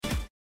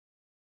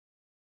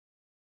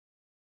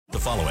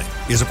The following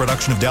is a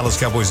production of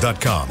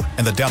DallasCowboys.com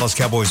and the Dallas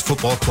Cowboys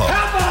Football Club.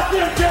 How about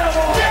them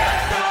Cowboys?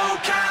 Go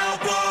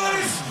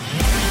Cowboys!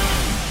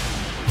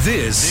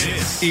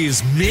 This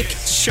is Mick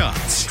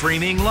Shots.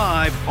 Streaming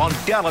live on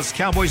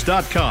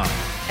DallasCowboys.com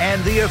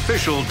and the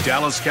official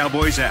Dallas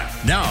Cowboys app.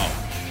 Now,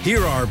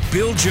 here are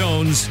Bill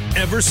Jones,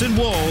 Everson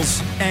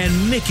Walls,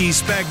 and Mickey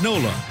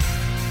Spagnola.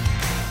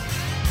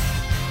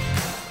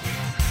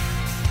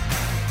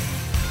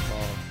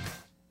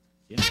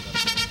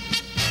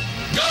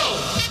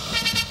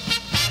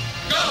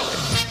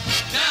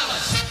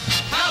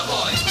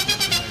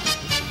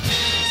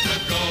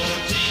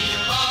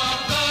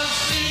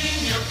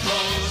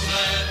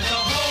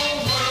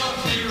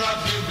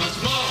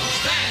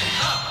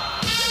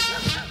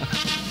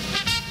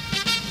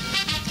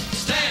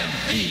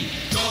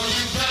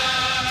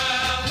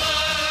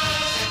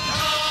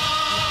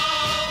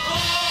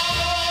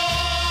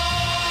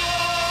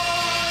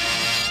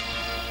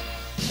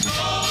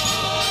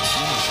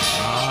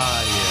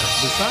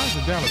 Besides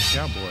the Dallas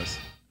Cowboys,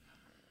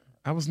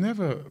 I was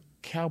never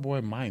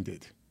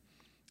cowboy-minded.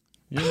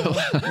 You know?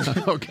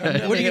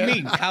 Okay. What do you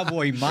mean,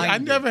 cowboy-minded? I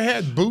never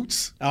had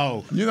boots.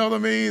 Oh. You know what I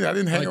mean? I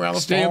didn't hang around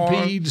the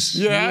stampedes.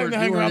 farm. Yeah, I didn't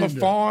hang around the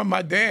farm.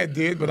 My dad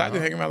did, but I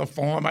didn't hang around the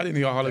farm. I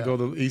didn't hardly go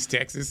to East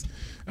Texas.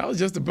 I was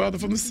just a brother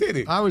from the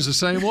city. I was the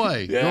same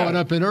way. Yeah. Growing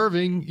up in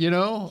Irving, you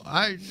know,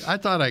 I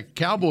thought a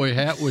cowboy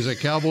hat was a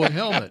cowboy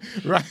helmet.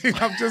 Right?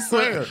 I'm just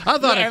saying. I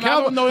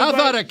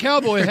thought a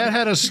cowboy hat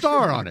had a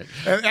star on it.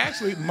 And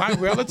actually, my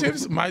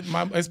relatives, my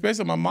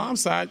especially my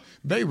mom's side,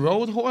 they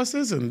rode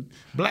horses and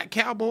black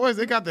cowboys.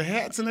 They got the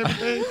hats and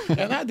everything.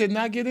 And I did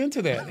not get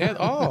into that at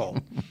all.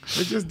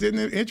 It just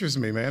didn't interest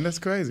me, man. That's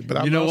crazy. But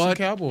I love some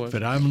cowboys.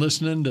 But I'm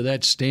listening to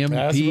that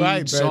Stampede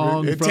right,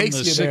 song it from the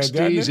takes you there,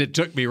 60s. It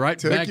took me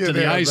right back to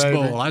the Ice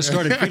Bowl. I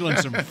started feeling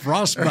some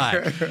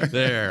frostbite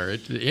there.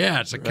 It's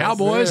the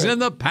Cowboys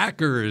and the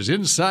Packers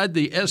inside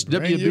the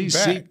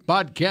SWBC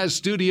podcast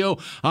studio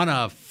on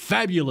a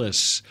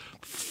fabulous,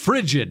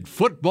 frigid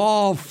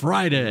football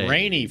Friday.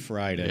 Rainy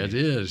Friday. It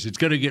is. It's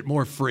going to get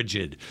more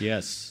frigid.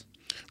 Yes.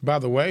 By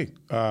the way,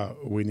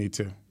 we need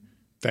to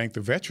thank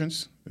the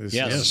veterans.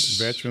 Yes.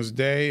 Veterans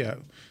Day.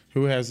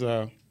 Who has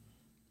a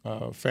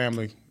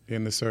family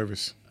in the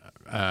service?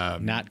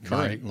 Not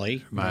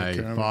currently. My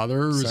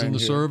father was in the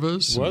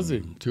service. Was he?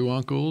 Two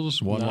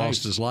uncles. One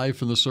lost his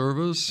life in the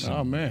service.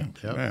 Oh, man.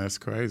 Yep. Man, that's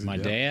crazy. My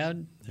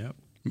dad. Yep.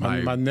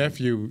 My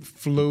nephew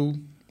flew,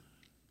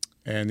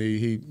 and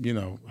he you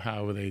know,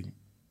 however they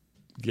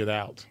get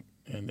out,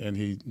 and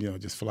he, you know,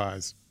 just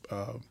flies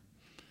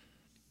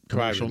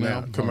Commercial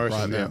now?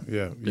 Commercial now.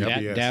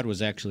 Yeah. Dad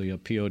was actually a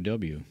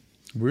POW.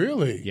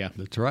 Really? Yeah.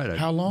 That's right.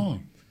 How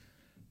long?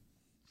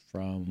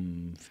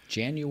 From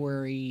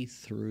January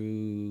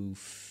through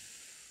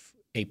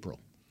April.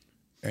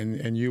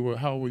 And you were,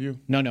 how old were you?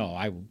 No,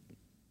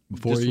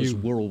 this was you?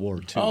 World War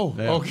II. Oh,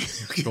 Yeah.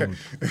 okay.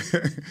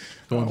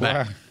 Going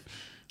back. Wow.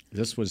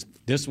 This was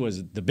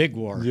the big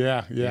war.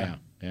 Yeah.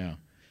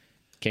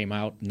 Came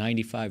out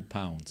 95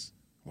 pounds.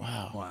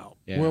 Wow.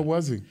 Yeah. Where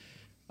was he?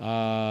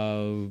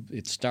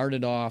 It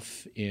started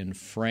off in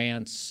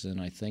France, and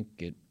I think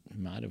it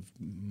might have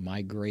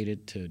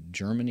migrated to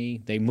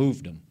Germany. They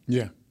moved him.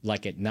 Yeah.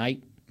 Like at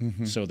night,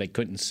 so they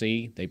couldn't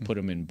see. They put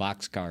him in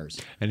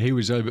boxcars. And he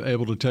was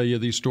able to tell you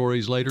these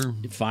stories later?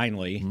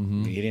 Finally,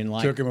 he didn't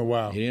like. Took him a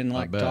while. He didn't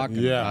like talking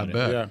Yeah,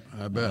 about it.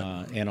 I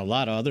bet. And a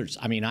lot of others.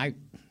 I mean,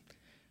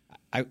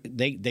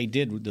 they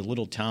did the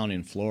little town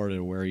in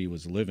Florida where he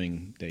was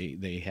living.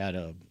 They had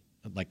a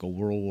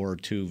World War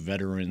II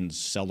veterans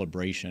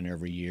celebration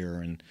every year,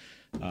 and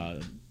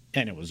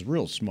it was a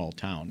real small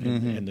town.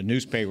 And the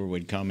newspaper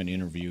would come and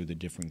interview the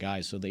different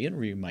guys. So they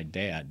interviewed my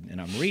dad,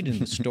 and I'm reading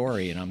the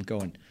story, and I'm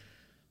going,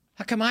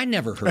 how come I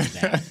never heard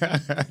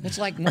that? It's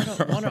like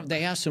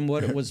they asked him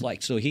what it was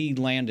like. So he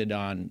landed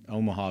on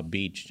Omaha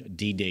Beach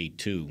D-Day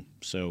 2,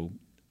 so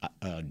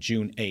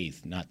June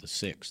 8th, not the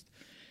 6th.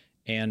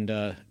 And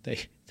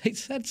they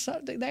said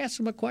something. They asked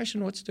him a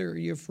question. What's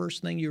your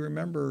first thing you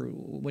remember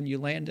when you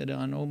landed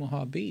on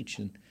Omaha Beach?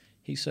 And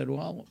he said,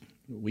 well,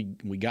 we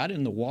got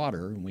in the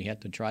water and we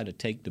had to try to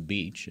take the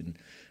beach, and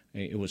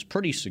it was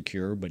pretty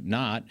secure, but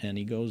not. And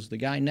he goes, the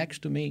guy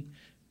next to me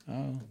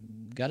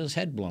got his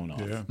head blown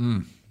off. Yeah.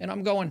 And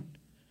I'm going,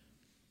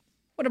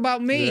 what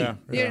about me? Yeah.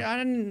 I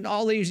didn't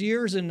all these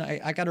years, and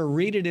I got to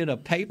read it in a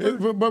paper.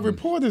 But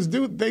reporters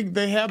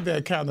they have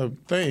that kind of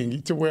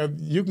thing to where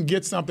you can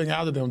get something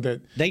out of them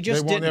that they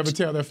won't ever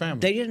tell their family.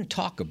 They didn't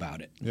talk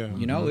about it. Yeah.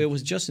 You know, it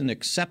was just an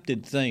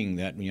accepted thing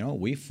that, you know,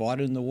 we fought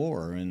in the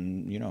war,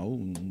 and, you know,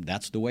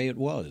 that's the way it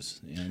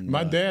was. And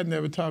my dad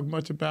never talked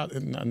much about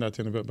it, not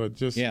to interrupt, but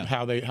just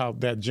how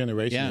that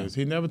generation is.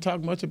 He never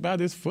talked much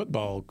about his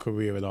football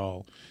career at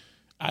all.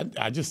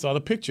 I just saw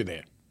the picture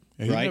there.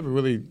 And he never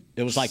really.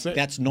 It was like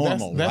that's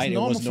normal, that's right?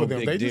 normal It was no for them.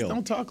 big They deal. just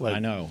don't talk like. I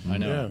know.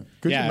 Yeah.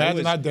 Could you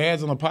imagine our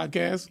dads on a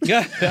podcast?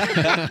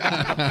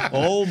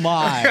 Oh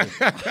my!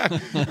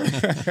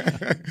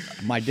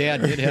 My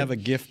dad did have a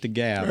gift to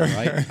gab,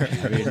 right?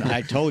 I mean,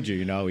 I told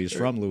you, he's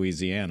from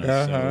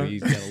Louisiana, so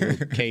he's got a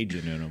little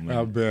Cajun in him.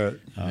 I bet.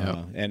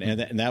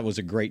 And that was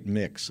a great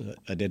mix,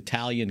 an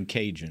Italian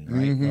Cajun,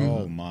 right? Mm-hmm.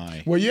 Oh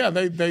my! Well, yeah,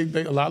 they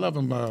a lot of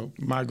them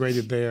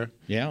migrated there.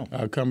 Yeah,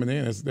 coming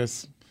in.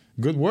 That's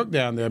good work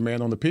down there,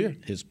 man, on the pier.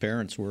 His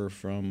parents were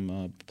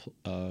from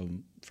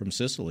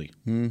Sicily,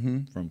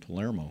 from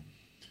Palermo.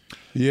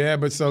 Yeah,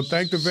 but so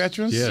thank the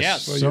veterans for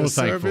so your thankful.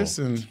 service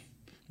and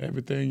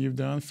everything you've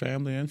done,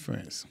 family and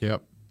friends.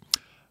 Yep.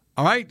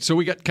 All right, so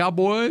we got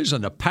Cowboys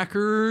and the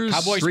Packers.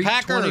 Cowboys,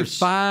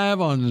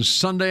 3:25 on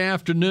Sunday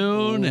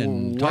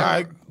afternoon. All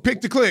right,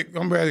 pick the click.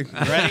 I'm ready.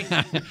 Ready?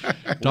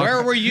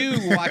 Where were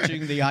you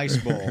watching the Ice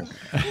Bowl?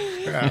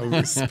 I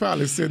was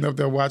probably sitting up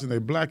there watching a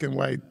black and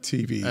white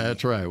TV.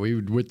 That's right.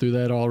 We went through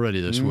that already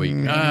this week.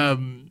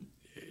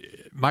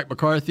 Mike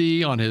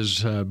McCarthy on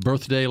his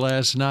birthday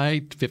last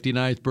night,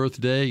 59th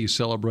birthday. He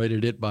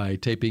celebrated it by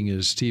taping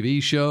his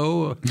TV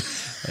show,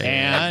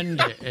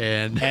 and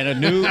a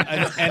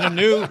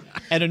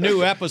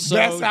new episode.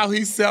 That's how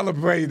he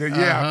celebrated.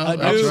 Yeah,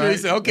 that's right. He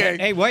said, okay.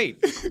 Hey,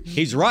 wait,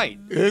 he's right.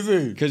 Is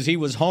he? Because he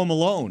was home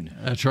alone.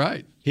 That's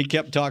right. He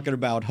kept talking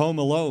about Home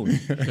Alone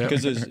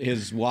because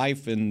his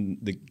wife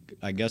and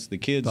I guess the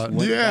kids went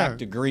back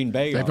to Green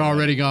Bay. They've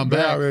already gone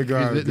back. already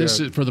gone,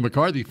 this is for the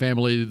McCarthy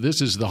family. This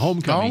is the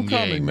homecoming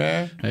game.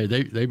 Man. Hey,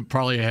 they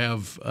probably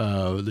have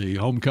the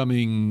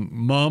homecoming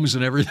mums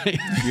and everything.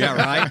 Yeah,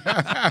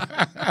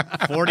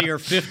 right. 40 or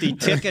 50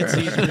 tickets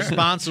he's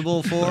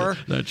responsible for.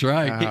 That's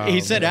right. He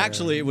said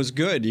actually it was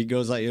good. He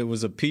goes like it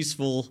was a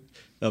peaceful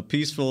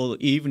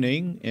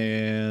evening,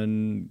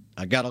 and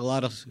I got a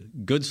lot of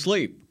good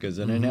sleep because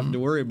I didn't have to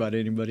worry about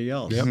anybody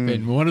else. Yep.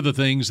 And one of the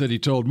things that he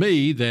told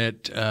me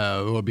that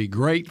would be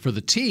great for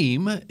the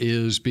team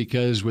is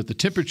because with the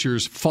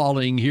temperatures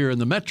falling here in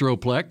the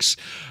Metroplex,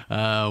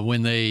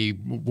 when they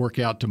work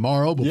out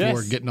tomorrow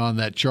before getting on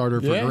that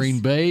charter for Green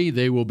Bay,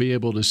 they will be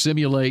able to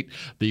simulate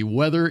the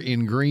weather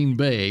in Green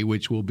Bay,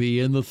 which will be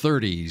in the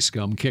 30s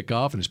come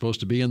kickoff, and it's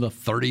supposed to be in the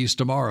 30s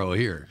tomorrow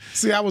here.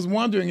 See, I was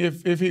wondering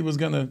if he was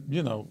going to,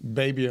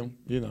 baby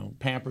them,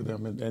 pamper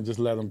them and just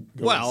let them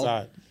go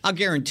outside. I'll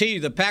guarantee you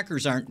the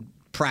Packers aren't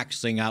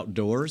practicing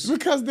outdoors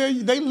because they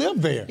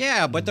live there.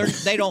 Yeah, but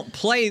they don't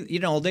play.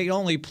 They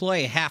only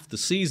play half the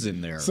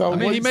season there. So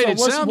he made it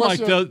sound like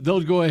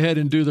they'll go ahead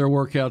and do their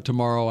workout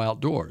tomorrow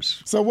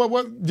outdoors. So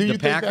what do you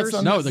think Packers?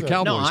 That's No, the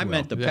Cowboys. No, I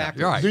meant the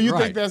Packers. Right, do you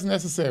think that's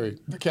necessary?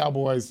 The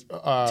Cowboys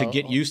to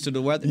get used to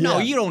the weather? Yeah. No,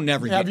 you don't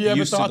never get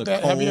used to the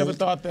cold. Have you ever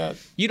thought that?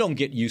 You don't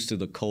get used to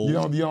the cold.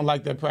 You don't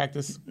like that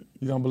practice?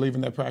 You don't believe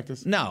in that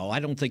practice? No,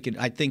 I don't think it.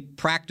 I think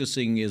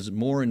practicing is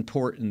more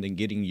important than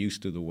getting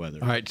used to the weather.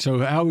 All right, so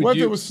how would What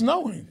you? if it was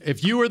snowing?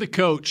 If you were the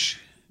coach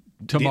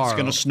tomorrow, it's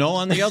going to snow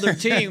on the other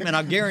team, and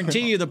I'll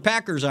guarantee you the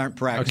Packers aren't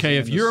practicing. Okay,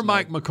 if you're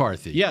Mike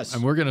McCarthy, yes,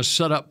 and we're going to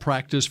set up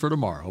practice for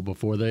tomorrow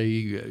before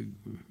they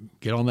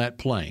get on that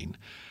plane,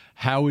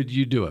 how would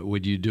you do it?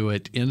 Would you do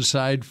it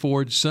inside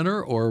Ford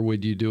Center or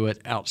would you do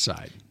it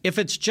outside? If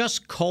it's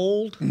just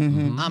cold,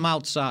 I'm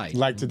outside.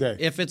 Like today.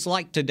 If it's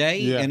like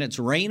today and it's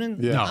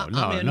raining, I'm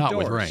indoors. Not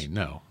with rain,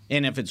 no.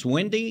 And if it's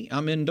windy,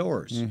 I'm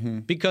indoors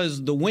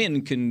because the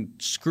wind can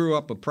screw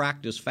up a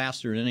practice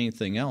faster than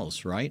anything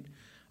else, right?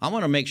 I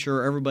want to make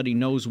sure everybody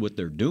knows what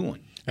they're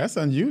doing. That's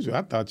unusual.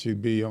 I thought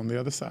you'd be on the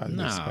other side of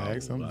this,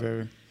 Spags.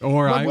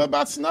 What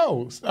about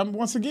snow?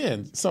 Once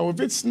again, so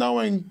if it's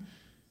snowing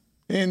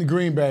in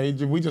Green Bay,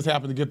 we just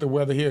happen to get the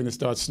weather here and it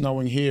starts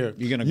snowing here.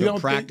 You're going to go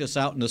practice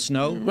out in the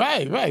snow?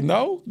 Right.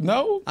 No.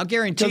 I'll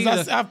guarantee you.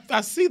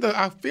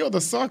 I feel the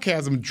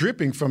sarcasm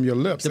dripping from your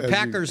lips. The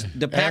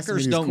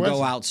Packers don't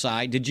go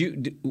outside.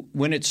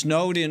 When it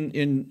snowed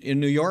in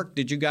New York,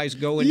 did you guys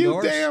go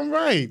indoors? You damn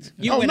right.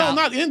 No,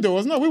 not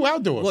indoors. No, we were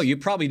outdoors. Well, you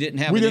probably didn't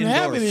have an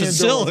indoor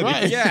facility.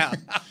 Indoors, right? Yeah.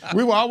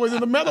 We were always in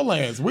the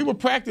Meadowlands. We would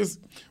practice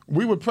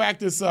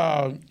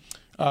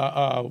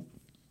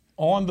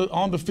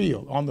on the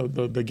field, on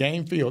the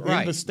game field,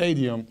 in the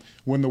stadium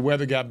when the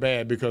weather got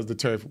bad because the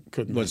turf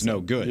was no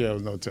good. Yeah, it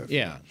was no turf.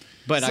 Yeah,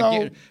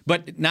 but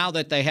but now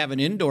that they have an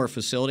indoor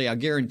facility, I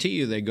guarantee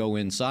you they go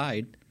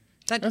inside.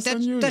 That's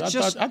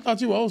unusual. I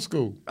thought you were old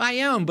school. I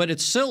am, but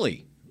it's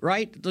silly,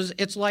 right?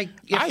 It's like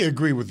I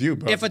agree with you,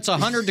 brother. If it's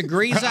 100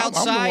 degrees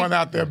outside, I'm the one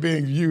out there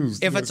being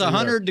used. If it's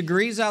 100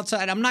 degrees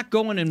outside, I'm not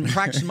going and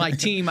practicing my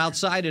team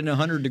outside in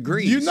 100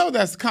 degrees. You know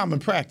that's common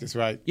practice,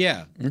 right?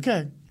 Yeah.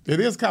 Okay. It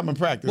is common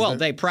practice. Well,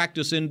 they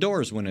practice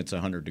indoors when it's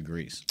 100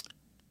 degrees.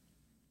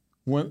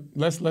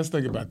 Let's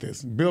think about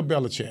this. Bill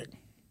Belichick,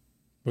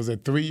 was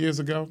it 3 years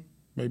ago,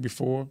 maybe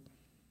 4?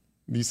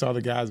 You saw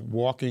the guys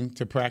walking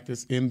to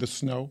practice in the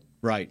snow.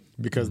 Right.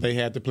 Because they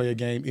had to play a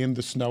game in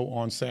the snow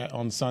on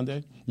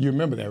Sunday. You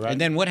remember that, right? And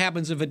then what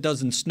happens if it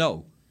doesn't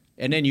snow?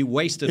 And then you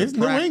wasted a practice. It's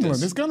New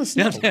England. It's going to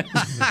snow.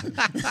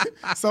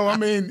 So,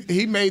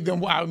 he made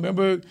them. I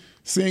remember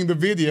seeing the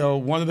video.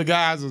 One of the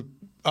guys was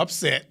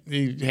upset.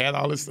 He had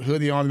all his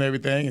hoodie on and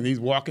everything, and he's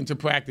walking to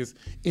practice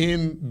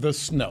in the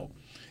snow.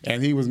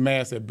 And he was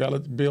mad that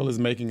Bill is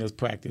making us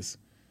practice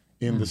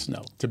in the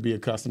snow to be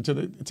accustomed to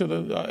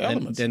the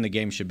elements. Then the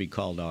game should be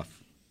called off.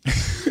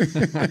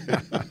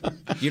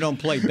 You don't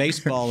play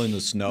baseball in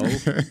the snow.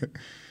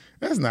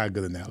 That's not a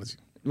good analogy.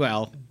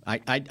 Well,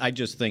 I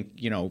just think,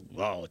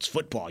 it's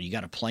football. You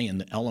got to play in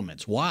the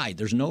elements. Why?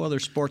 There's no other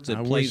sport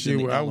that plays in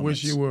the elements. I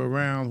wish you were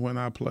around when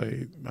I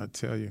played, I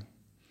tell you.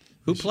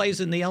 Who plays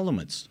in the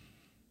elements?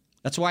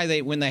 That's why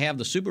when they have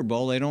the Super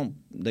Bowl,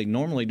 they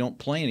normally don't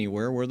play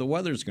anywhere where the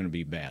weather's going to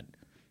be bad.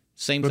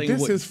 Same thing. But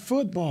this is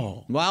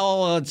football.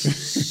 Well,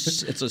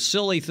 it's a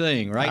silly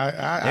thing,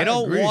 right? They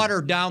don't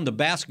water down the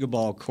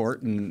basketball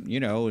court, and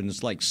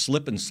it's like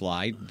slip and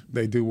slide.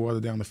 They do water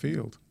down the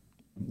field.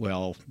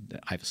 Well,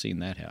 I've seen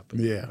that happen.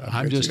 Yeah,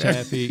 I'm just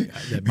happy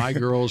that my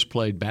girls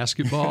played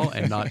basketball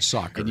and not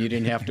soccer. And you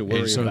didn't have to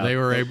worry about they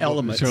were able,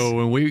 elements. So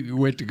when we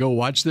went to go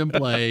watch them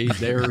play,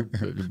 they're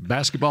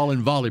basketball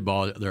and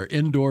volleyball. They're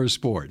indoor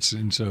sports,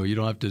 and so you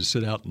don't have to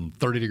sit out in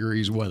 30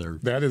 degrees weather.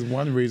 That is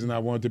one reason I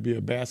wanted to be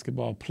a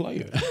basketball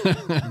player.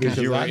 Because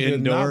you were I did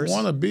indoors? not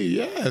want to be.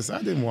 Yes, I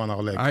didn't want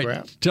all that crap.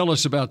 Right, tell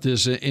us about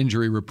this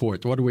injury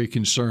report. What are we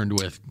concerned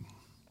with?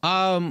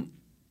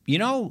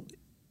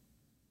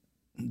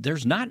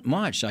 There's not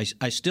much. I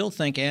still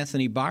think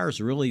Anthony Barr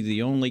is really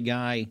the only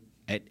guy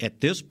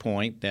at this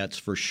point that's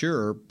for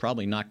sure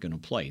probably not going to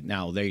play.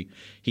 Now,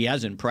 he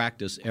hasn't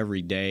practiced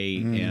every day,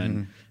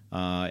 and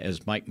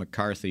as Mike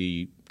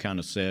McCarthy kind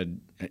of said,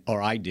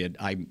 or I did,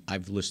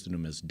 I've listed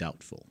him as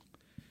doubtful.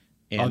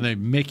 And on the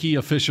Mickey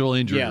official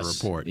injury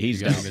report,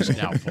 he's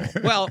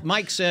doubtful. Well,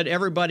 Mike said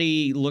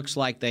everybody looks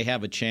like they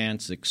have a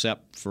chance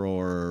except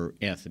for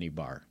Anthony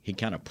Barr. He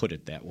kind of put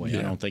it that way. Yeah.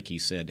 I don't think he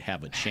said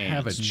have a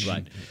chance,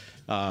 but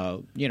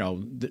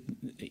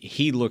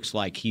he looks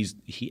like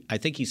I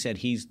think he said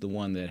he's the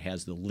one that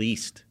has the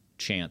least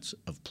chance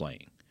of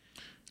playing.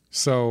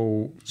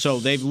 So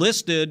they've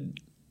listed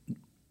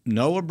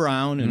Noah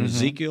Brown and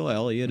Ezekiel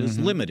Elliott as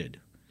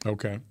limited.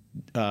 Okay.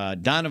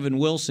 Donovan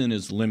Wilson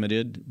is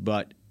limited,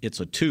 but it's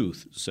a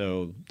tooth,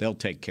 so they'll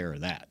take care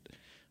of that.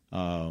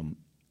 And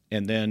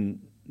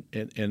then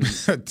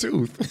a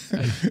tooth.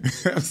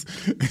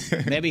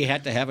 Maybe he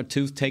had to have a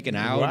tooth taken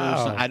out or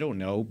something. I don't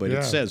know, but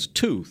it says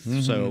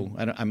tooth, so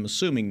I'm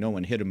assuming no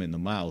one hit him in the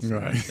mouth or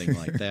anything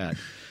like that.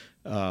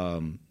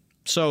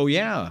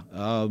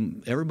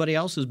 Everybody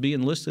else is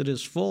being listed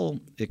as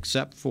full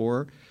except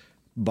for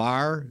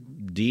Barr,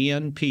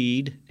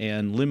 DNP'd,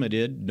 and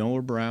limited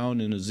Noah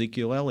Brown and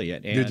Ezekiel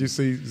Elliott. And did you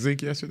see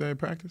Zeke yesterday at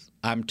practice?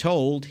 I'm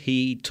told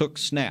he took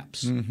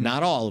snaps,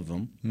 not all of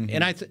them.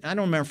 And I don't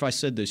remember if I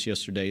said this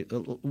yesterday.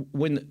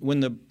 When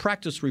the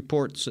practice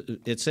reports,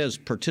 it says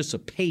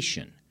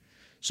participation.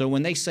 So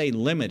when they say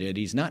limited,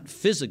 he's not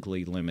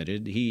physically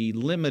limited. He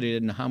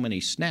limited in how many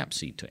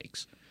snaps he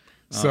takes.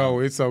 So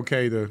it's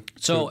okay to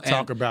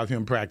talk about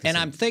him practicing. And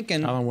I'm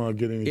thinking, I don't want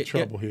to get any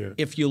trouble here.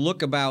 If you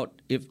look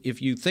about,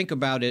 if you think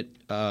about it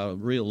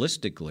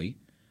realistically,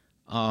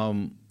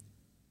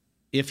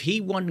 if he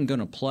wasn't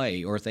going to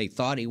play, or if they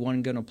thought he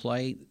wasn't going to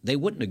play, they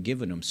wouldn't have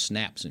given him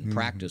snaps in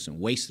practice and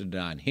wasted it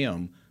on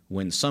him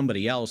when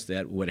somebody else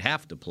that would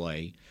have to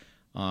play.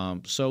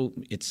 So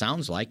it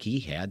sounds like he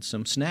had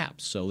some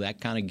snaps. So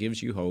that kind of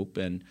gives you hope,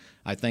 and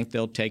I think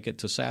they'll take it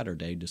to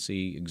Saturday to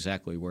see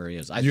exactly where he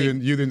is. You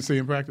didn't see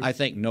him practice? I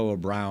think Noah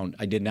Brown,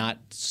 I did not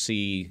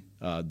see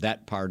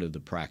that part of the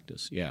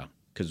practice,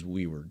 because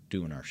we were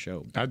doing our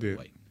show. I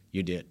did.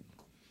 You did.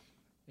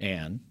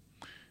 And?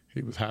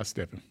 He was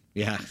high-stepping.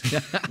 Yeah.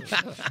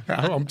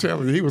 I'm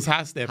telling you, he was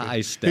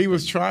high-stepping. He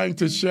was trying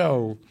to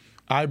show,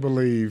 I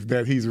believe,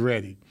 that he's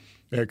ready.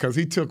 Because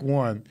he took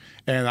one,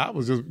 and I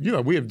was just,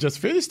 we had just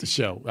finished the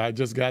show. I had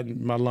just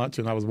gotten my lunch,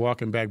 and I was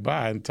walking back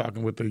by and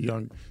talking with the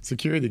young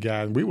security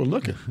guy, and we were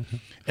looking.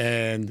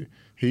 And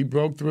he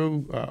broke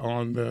through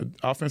on the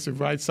offensive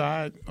right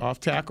side, off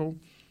tackle,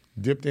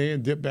 dipped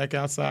in, dipped back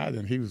outside,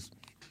 and he was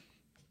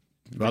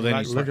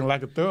looking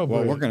like a thoroughbred.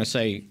 Well, we're going to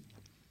say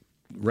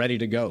ready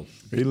to go.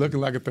 He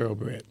looking like a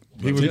thoroughbred.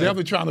 He was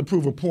definitely trying to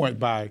prove a point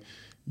by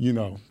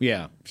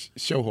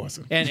show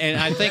horsing. And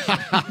I think,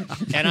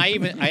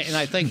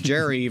 I think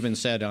Jerry even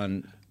said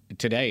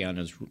today on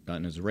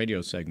his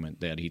radio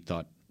segment that he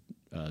thought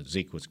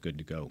Zeke was good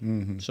to go.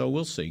 So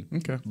we'll see.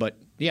 Okay. But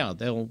I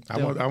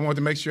wanted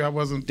to make sure I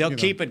wasn't. They'll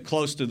keep it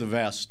close to the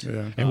vest.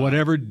 Yeah. And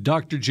whatever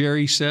Dr.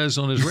 Jerry says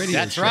on his radio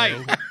that's show.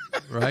 Right.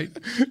 Right.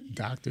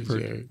 Dr.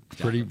 Jerry.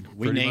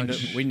 We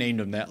named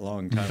him that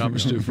long time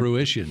comes ago. to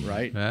fruition.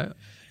 Right.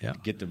 Yeah.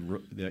 Get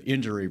the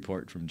injury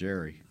report from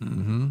Jerry.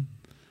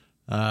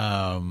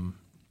 The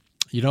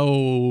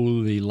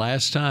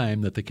last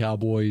time that the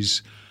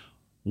Cowboys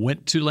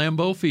went to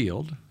Lambeau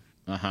Field,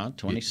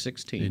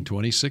 2016. In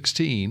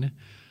 2016,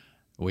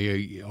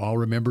 we all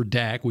remember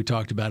Dak. We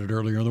talked about it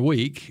earlier in the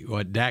week.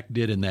 What Dak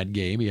did in that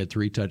game, he had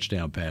 3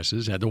 touchdown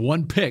passes, had the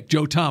one pick,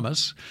 Joe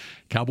Thomas.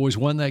 Cowboys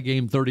won that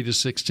game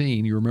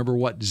 30-16. You remember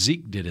what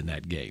Zeke did in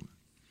that game?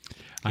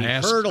 He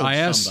hurdled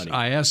somebody.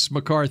 I asked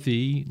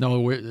McCarthy.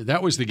 No,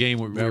 that was the game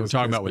we were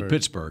talking about with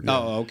Pittsburgh. Yeah.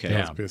 Oh, okay.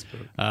 That was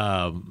Pittsburgh.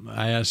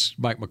 I asked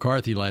Mike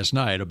McCarthy last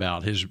night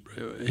about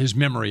his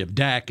memory of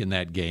Dak in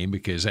that game,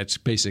 because that's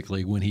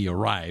basically when he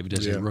arrived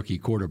as a rookie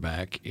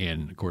quarterback.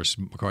 And, of course,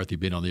 McCarthy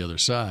being on the other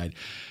side.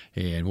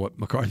 And what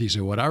McCarthy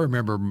said, what I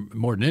remember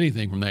more than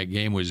anything from that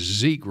game was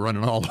Zeke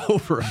running all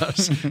over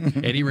us.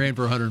 And he ran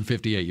for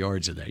 158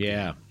 yards in that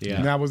game.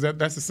 Yeah. Now,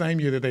 that's the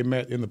same year that they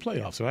met in the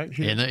playoffs, right?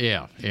 And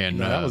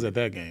that was at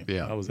that game.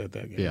 Yeah. I was at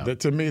that game. Yeah.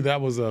 To me, that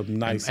was a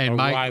nice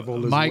arrival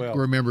as well. Mike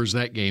remembers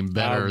that game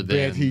better than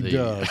I bet he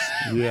does.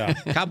 Yeah.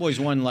 Cowboys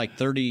won like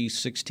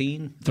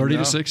 30-16.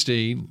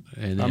 30-16,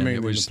 and then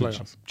it was the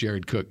the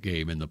Jared Cook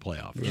game in the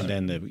playoffs. And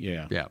then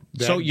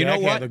So you know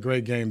Dak what? had a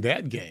great game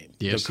that game.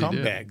 Yes, the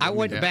comeback. I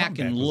went back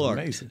and looked,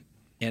 amazing.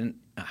 and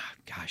I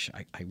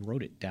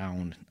wrote it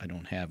down. I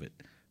don't have it.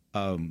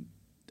 I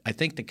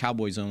think the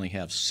Cowboys only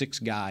have 6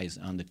 guys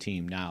on the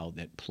team now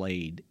that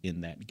played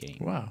in that game.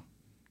 Wow.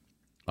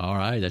 All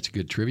right, that's a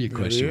good trivia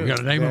question. We got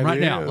to name them right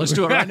now. Let's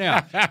do it right now.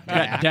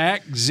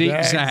 Dak,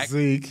 Zeke, Zach,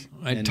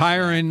 and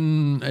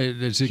Tyron.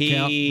 Does he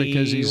count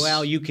because he's?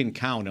 Well, you can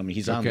count him.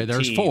 He's on the team. Okay,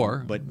 there's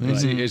 4. But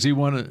is he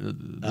one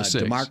of the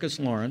 6?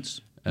 DeMarcus Lawrence.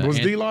 Was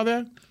D-Law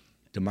there?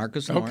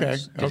 DeMarcus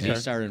Lawrence. Okay. He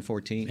started in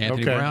 14.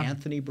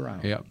 Anthony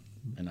Brown. Yep.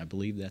 And I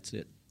believe that's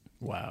it.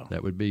 Wow.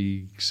 That would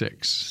be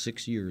 6.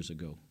 6 years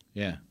ago.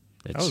 Yeah.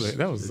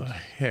 That was a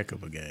heck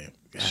of a game.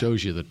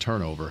 Shows you the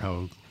turnover,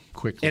 how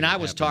quickly. And I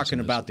was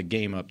talking about the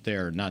game up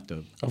there, not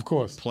the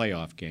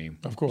playoff game.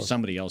 Of course.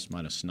 Somebody else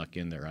might have snuck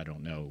in there. I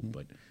don't know.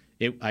 But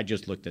I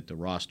just looked at the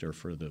roster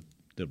for the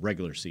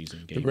regular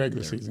season game. The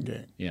regular season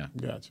game. Yeah.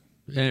 Gotcha.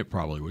 And it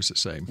probably was the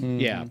same.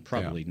 Yeah,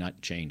 probably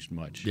not changed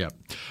much. Yeah.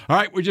 All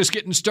right, we're just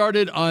getting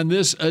started on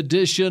this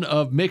edition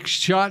of Mick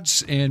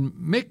Shots. And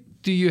Mick,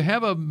 do you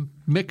have a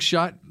Mick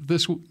Shot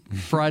this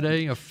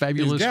Friday? A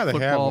fabulous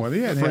football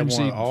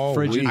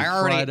frenzy week.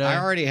 Friday? I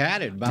already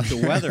had it about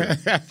the weather.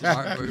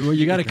 Well,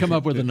 you got to come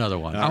up with another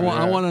one.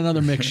 I want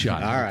another Mick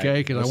Shot, okay?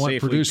 Because I want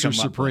Producer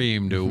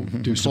Supreme to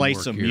do some play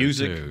work some here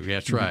music. Too.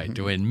 That's right.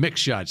 And Mick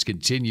Shots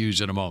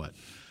continues in a moment.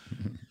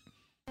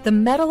 The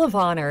Medal of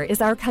Honor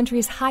is our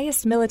country's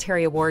highest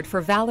military award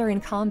for valor in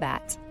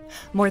combat.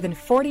 More than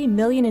 40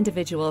 million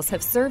individuals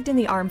have served in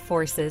the armed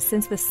forces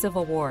since the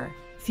Civil War.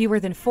 Fewer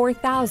than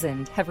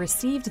 4,000 have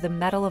received the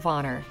Medal of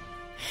Honor.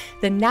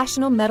 The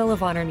National Medal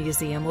of Honor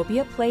Museum will be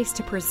a place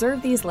to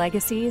preserve these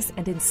legacies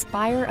and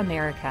inspire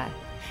America.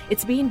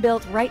 It's being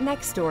built right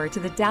next door to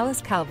the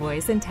Dallas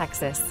Cowboys in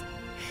Texas.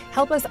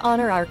 Help us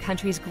honor our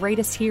country's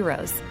greatest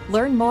heroes.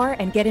 Learn more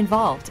and get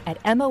involved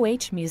at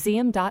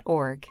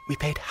mohmuseum.org. We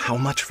paid how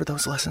much for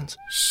those lessons?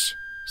 Shh,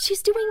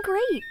 she's doing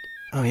great.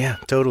 Oh, yeah,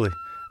 totally.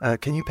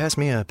 Can you pass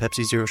me a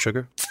Pepsi Zero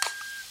Sugar?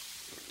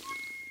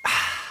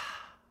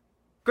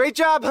 Great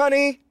job,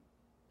 honey!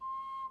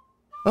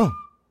 Oh,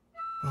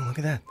 look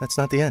at that. That's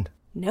not the end.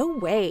 No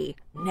way.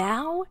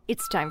 Now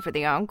it's time for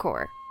the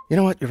encore. You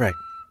know what? You're right.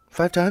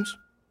 5 times?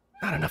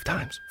 Not enough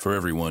times. For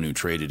everyone who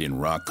traded in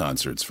rock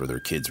concerts for their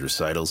kids'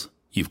 recitals,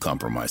 you've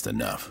compromised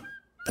enough.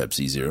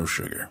 Pepsi Zero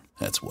Sugar.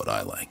 That's what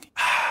I like.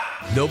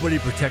 Nobody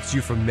protects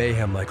you from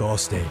mayhem like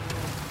Allstate.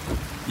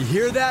 You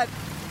hear that?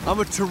 I'm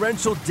a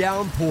torrential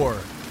downpour.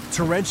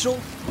 Torrential?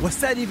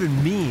 What's that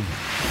even mean?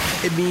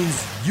 It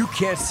means you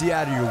can't see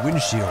out of your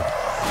windshield.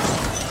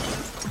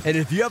 And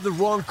if you have the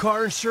wrong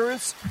car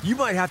insurance, you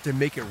might have to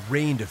make it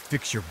rain to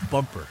fix your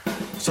bumper.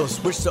 So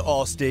switch to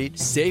Allstate,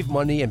 save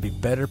money, and be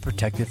better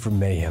protected from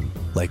mayhem,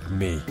 like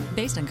me.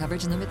 Based on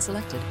coverage and limits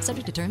selected.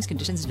 Subject to terms,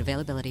 conditions, and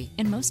availability.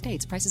 In most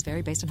states, prices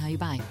vary based on how you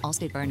buy.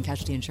 Allstate Bar and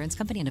Casualty Insurance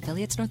Company and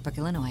affiliates, Northbrook,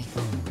 Illinois.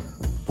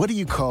 What do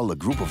you call a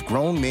group of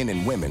grown men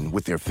and women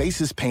with their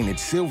faces painted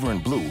silver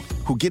and blue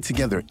who get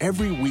together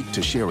every week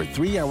to share a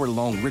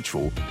 3-hour-long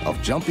ritual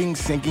of jumping,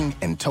 singing,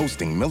 and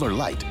toasting Miller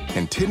Lite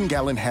and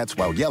 10-gallon hats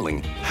while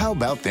yelling, "How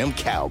about them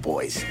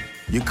Cowboys?"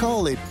 You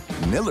call it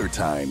Miller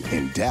Time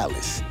in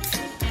Dallas.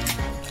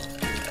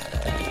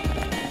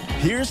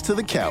 Here's to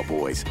the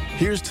Cowboys.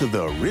 Here's to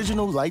the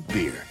original light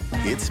beer.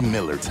 It's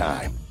Miller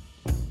Time.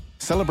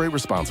 Celebrate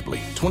responsibly.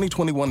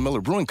 2021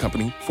 Miller Brewing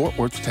Company, Fort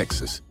Worth,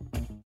 Texas.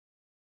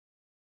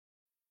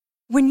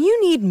 When you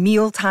need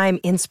mealtime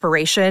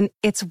inspiration,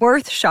 it's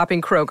worth shopping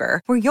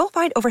Kroger, where you'll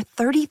find over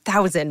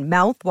 30,000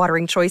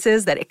 mouth-watering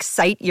choices that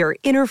excite your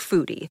inner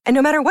foodie. And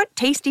no matter what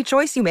tasty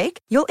choice you make,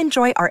 you'll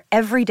enjoy our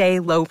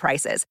everyday low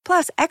prices,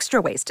 plus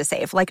extra ways to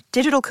save, like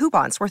digital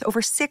coupons worth over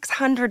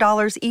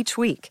 $600 each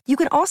week. You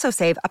can also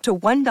save up to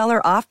 $1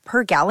 off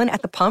per gallon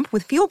at the pump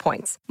with fuel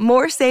points.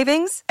 More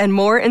savings and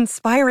more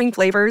inspiring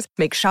flavors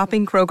make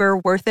shopping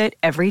Kroger worth it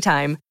every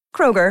time.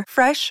 Kroger,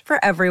 fresh for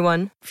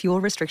everyone.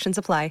 Fuel restrictions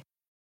apply.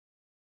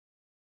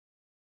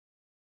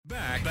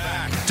 Back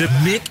to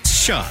Mick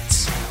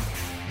Shots.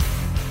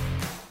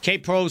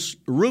 K-Post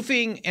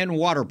Roofing and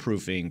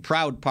Waterproofing,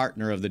 proud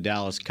partner of the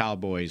Dallas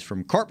Cowboys.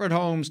 From corporate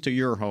homes to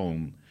your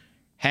home,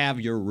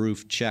 have your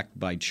roof checked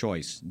by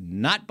choice,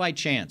 not by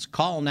chance.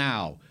 Call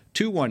now,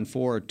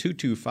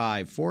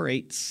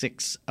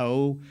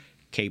 214-225-4860,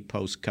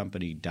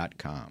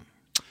 kpostcompany.com.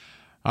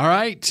 All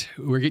right,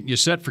 we're getting you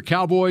set for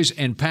Cowboys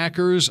and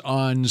Packers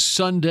on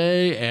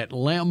Sunday at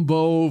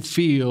Lambeau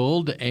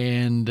Field.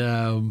 And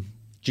did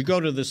you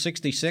go to the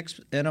 '66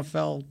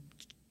 NFL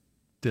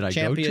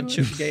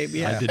championship game?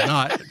 Yeah, I did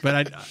not,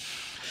 but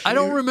I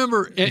don't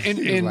remember.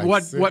 And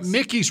like what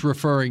Mickey's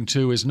referring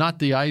to is not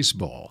the Ice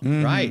Bowl.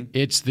 Mm-hmm. Right.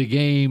 It's the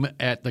game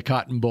at the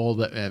Cotton Bowl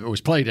that was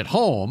played at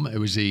home. It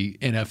was the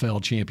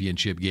NFL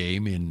championship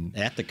game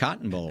at the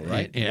Cotton Bowl,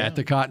 right? At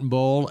the Cotton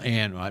Bowl.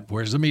 And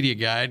where's the media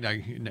guide?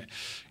 I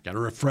got to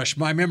refresh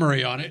my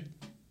memory on it.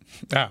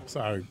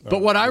 Sorry.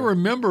 But what I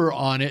remember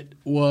on it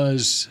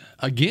was,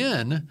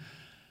 again,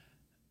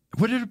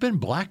 would it have been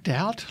blacked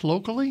out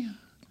locally?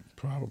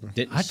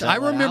 Probably. I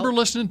remember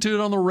listening to it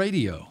on the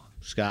radio.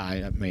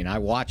 Sky, I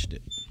watched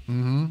it.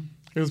 Mm-hmm.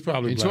 It was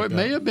probably so it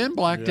may have been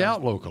blacked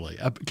out locally.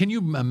 Can you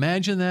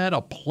imagine that?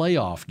 A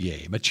playoff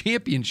game, a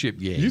championship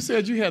game. You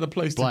said you had a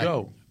place to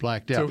go.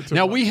 Blacked out.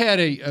 Now, we had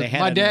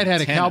my dad had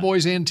a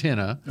Cowboys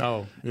antenna.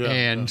 Oh, yeah.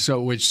 And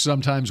so, which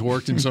sometimes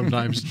worked and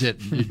sometimes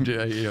didn't.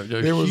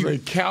 It was a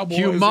Cowboys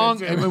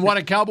antenna. What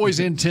a Cowboys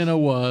antenna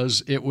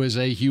was, it was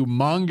a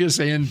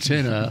humongous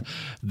antenna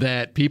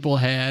that people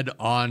had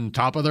on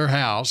top of their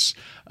house.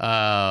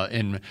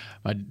 And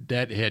my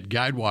dad had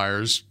guide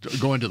wires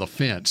going to the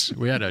fence.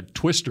 We had a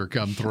twister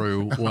come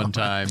through one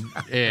time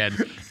and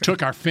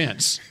took our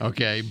fence,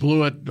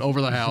 blew it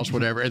over the house,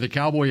 whatever. And the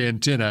Cowboy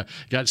antenna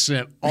got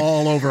sent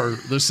all over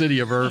the city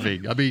of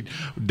Irving.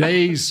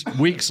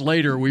 Weeks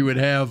later, we would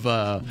have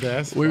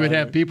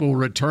have people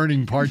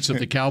returning parts of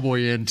the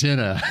Cowboy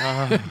antenna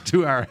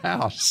to our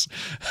house.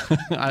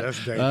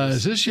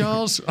 Is this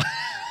y'all's?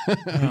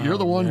 You're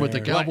the one with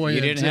the Cowboy antenna.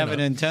 You didn't have an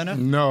antenna?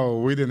 No,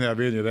 we didn't have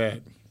any of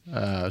that.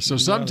 So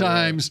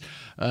sometimes,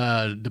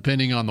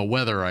 depending on the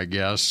weather, I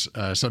guess,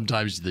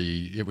 sometimes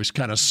it was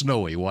kind of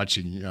snowy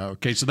watching.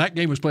 So that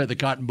game was played at the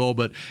Cotton Bowl,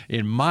 but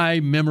in my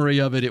memory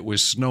of it, it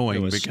was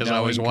snowing because I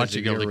was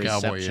watching on the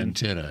Cowboy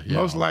antenna. Yeah.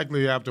 Most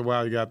likely, after a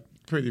while, you got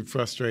pretty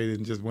frustrated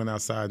and just went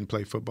outside and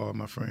played football with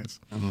my friends.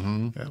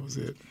 Mm-hmm. That was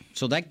it.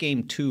 So that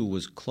game, too,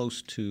 was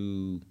close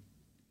to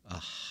a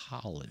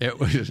holiday. It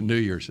was New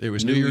Year's. It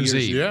was New Year's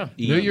Eve. Yeah.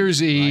 New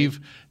Year's Eve,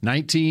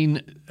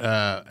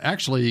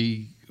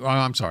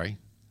 I'm sorry.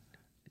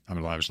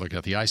 I was looking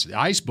at the Ice. The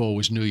Ice Bowl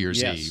was New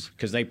Year's Eve.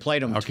 Because they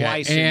played them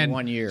twice in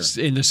 1 year.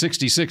 In the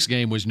 '66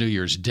 game was New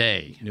Year's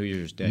Day. New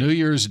Year's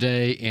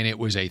Day, and it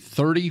was a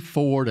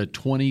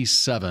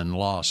 34-27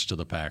 loss to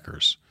the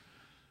Packers.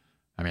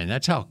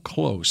 That's how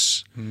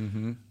close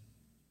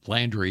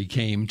Landry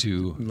came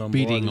to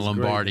beating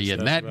Lombardi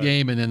in that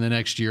game, and then the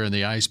next year in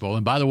the Ice Bowl.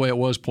 And by the way, it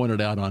was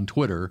pointed out on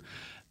Twitter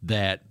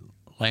that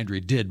Landry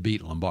did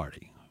beat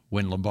Lombardi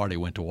when Lombardi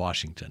went to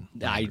Washington.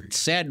 I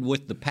said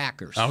with the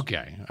Packers.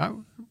 Okay.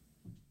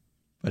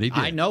 But he did.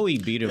 I know he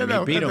beat him.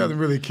 That doesn't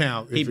really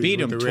count. He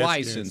beat him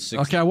twice in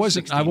 69. Okay,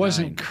 I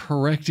wasn't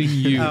correcting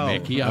you,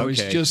 Mickey. I was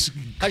just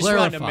clarifying. I just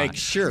wanted to make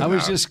sure. I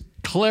was just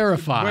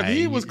clarifying. But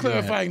he was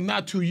clarifying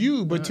not to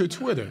you, but to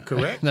Twitter,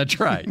 correct? That's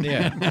right.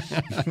 Yeah.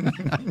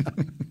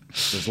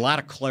 There's a lot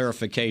of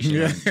clarification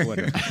on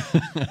Twitter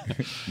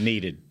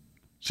needed.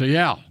 So,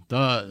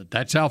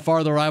 that's how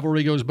far the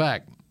rivalry goes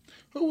back.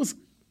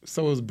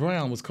 So it was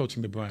Brown was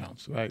coaching the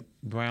Browns, right?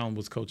 Brown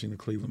was coaching the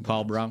Cleveland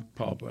Browns.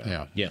 Paul Brown.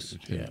 Yeah. Yes.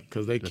 Yeah,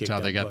 because that's how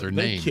they got their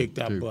name. They kicked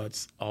our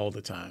butts all the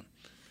time.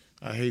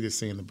 I hated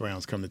seeing the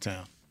Browns come to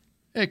town.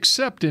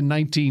 Except in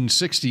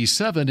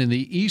 1967 in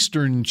the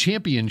Eastern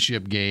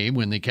Championship game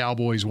when the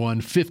Cowboys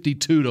won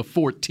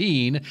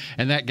 52-14,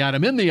 and that got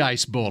them in the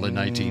Ice Bowl in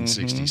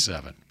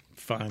 1967.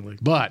 Finally.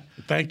 But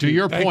to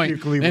your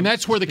point, and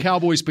that's where the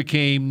Cowboys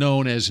became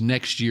known as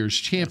next year's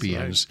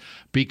champions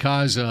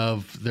because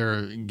of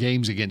their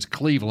games against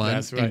Cleveland.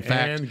 That's right. In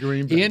fact, and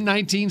Green Bay. In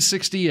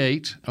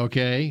 1968,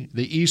 the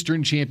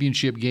Eastern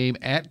Championship game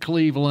at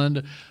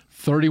Cleveland,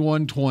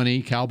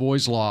 31-20,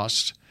 Cowboys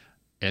lost.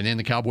 And then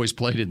the Cowboys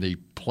played in the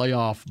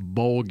playoff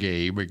bowl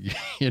game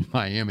in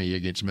Miami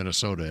against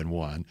Minnesota and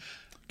won.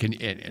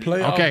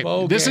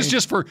 This is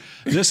just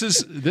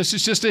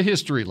a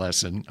history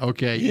lesson.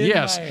 Okay,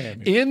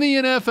 Miami. In the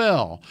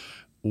NFL,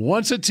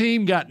 once a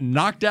team got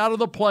knocked out of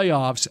the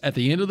playoffs at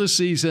the end of the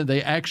season,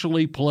 they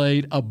actually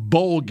played a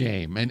bowl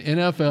game, an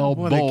NFL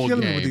bowl game. They're killing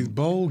me with these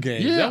bowl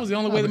games. Yeah. That was the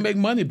only way to make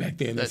money back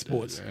then in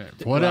sports.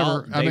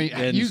 Whatever.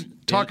 You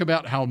talk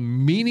about how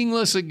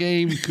meaningless a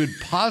game could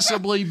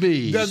possibly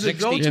be. Does it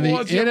go in the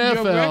towards your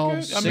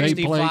NFL?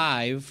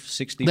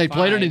 65. They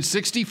played it in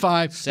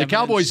 65. The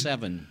Cowboys.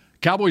 7.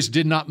 Cowboys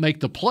did not make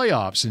the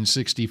playoffs in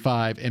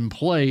 65 and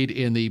played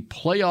in the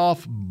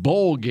playoff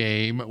bowl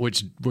game,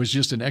 which was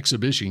just an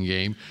exhibition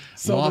game,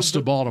 lost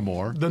to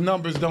Baltimore. The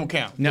numbers don't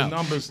count. No. The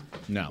numbers.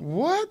 No.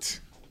 What?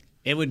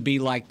 It would be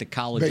like the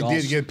college They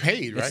did get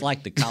paid, right? It's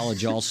like the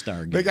college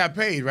all-star game. They got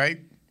paid, right?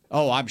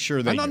 Oh, I'm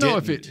sure they did. I don't know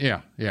if it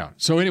 – yeah.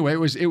 So anyway,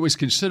 it was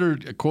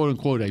considered,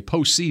 quote-unquote, a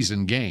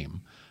postseason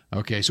game.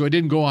 Okay, so it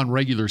didn't go on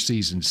regular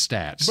season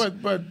stats.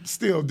 But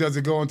still, does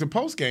it go into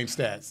post-game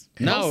stats?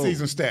 No.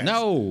 Post-season stats?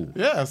 No.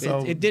 Yeah,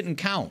 so. It didn't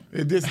count.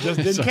 It just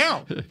didn't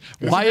count.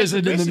 Why is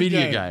it in the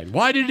media guide?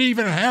 Why did it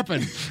even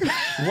happen?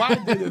 Why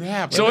did it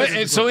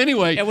happen? So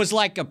anyway. It was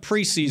like a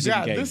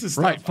preseason game. This is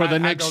stuff right, for the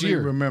next I don't year.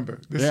 Even remember.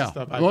 This is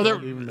stuff I don't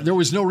even remember. There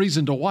was no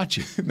reason to watch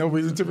it. No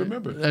reason to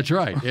remember. That's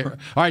right. Yeah.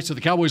 All right, so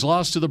the Cowboys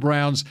lost to the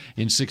Browns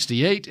in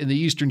 '68 in the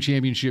Eastern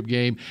Championship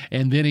game,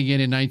 and then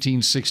again in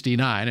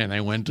 1969, and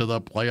they went to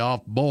the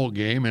playoff bowl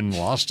game and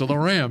lost to the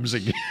Rams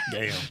again.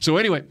 Damn. So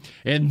anyway,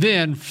 and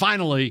then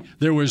finally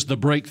there was the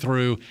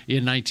breakthrough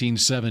in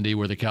 1970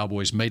 where the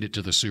Cowboys made it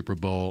to the Super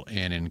Bowl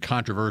and in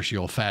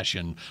controversial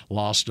fashion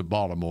lost to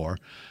Baltimore.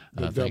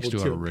 Thanks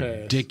to a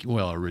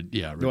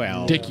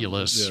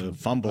ridiculous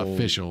fumble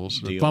officials.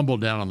 Deal. The fumble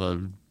down on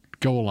the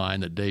goal line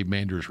that Dave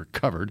Manders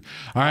recovered.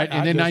 All right,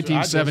 and then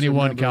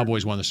 1971,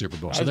 Cowboys won the Super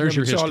Bowl. So there's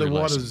your history Charlie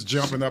lesson. Waters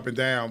jumping up and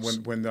down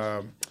when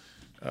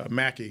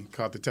Mackey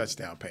caught the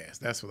touchdown pass.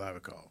 That's what I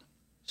recall.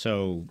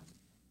 So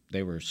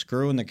they were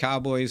screwing the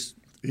Cowboys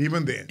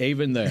even then.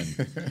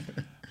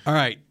 All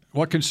right,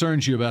 what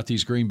concerns you about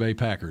these Green Bay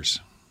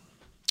Packers?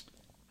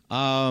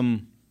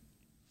 Well,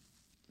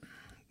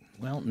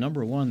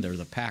 number one, they're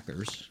the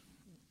Packers,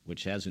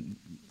 which hasn't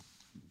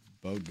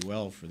boded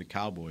well for the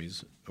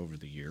Cowboys over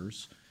the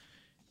years.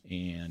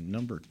 And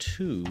number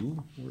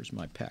two, where's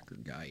my Packer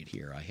guide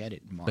here? I had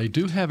it marked. They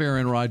do have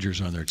Aaron Rodgers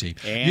on their team.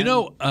 And,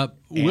 Will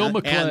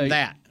McClay. And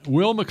that.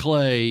 Will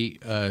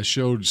McClay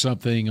showed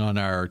something on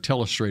our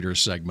Telestrator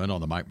segment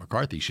on the Mike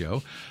McCarthy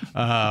show.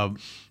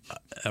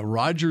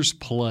 Rodgers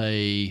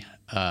play.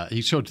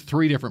 He showed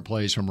 3 different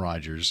plays from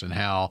Rodgers and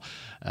how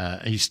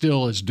he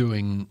still is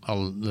doing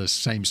the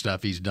same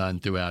stuff he's done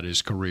throughout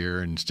his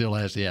career and still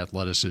has the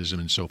athleticism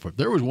and so forth.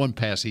 There was one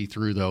pass he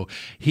threw, though.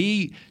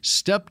 He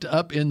stepped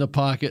up in the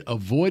pocket,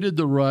 avoided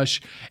the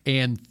rush,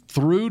 and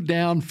threw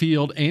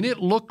downfield, and it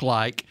looked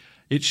like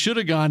it should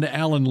have gone to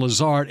Alan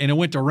Lazard, and it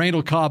went to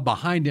Randall Cobb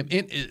behind him.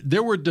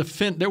 There were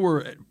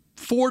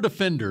 4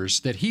 defenders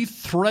that he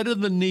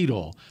threaded the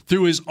needle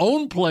through his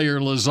own player,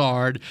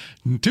 Lazard,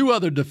 and 2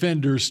 other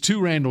defenders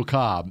to Randall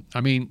Cobb.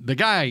 I mean, the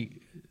guy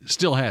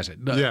still has it.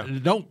 Yeah.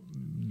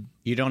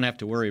 You don't have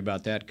to worry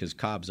about that because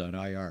Cobb's on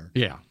IR.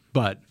 Yeah,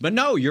 but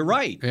no, you're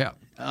right. Yeah.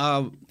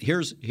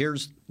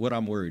 Here's what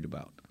I'm worried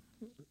about.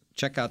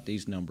 Check out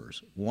these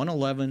numbers: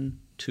 111,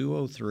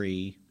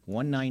 203,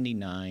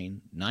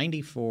 199,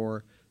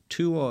 94,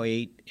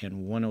 208,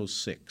 and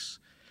 106.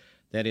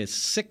 That is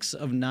 6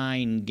 of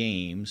 9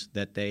 games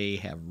that they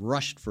have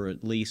rushed for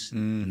at least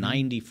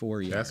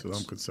 94 yards. That's what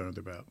I'm concerned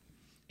about.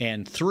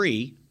 And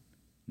 3,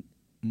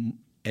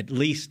 at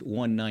least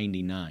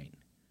 199.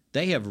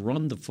 They have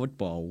run the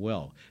football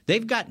well.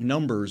 They've got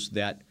numbers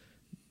that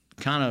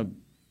kind of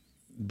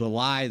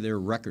belie their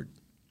record.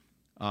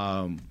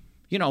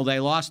 They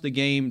lost the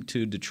game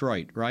to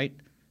Detroit, right?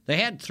 They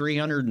had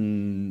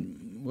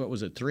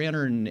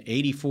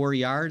 384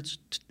 yards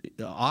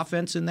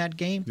offense in that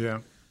game. Yeah.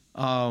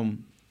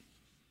 And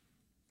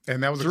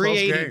that was a close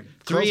game.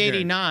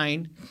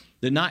 389.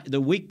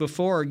 The week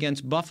before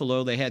against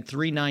Buffalo, they had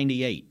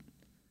 398.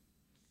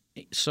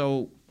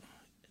 So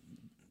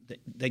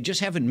they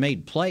just haven't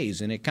made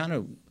plays, and it kind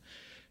of.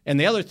 And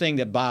the other thing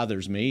that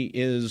bothers me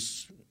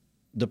is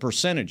the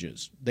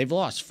percentages. They've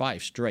lost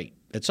 5 straight.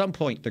 At some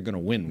point, they're going to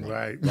win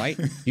one, right?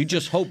 You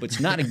just hope it's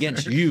not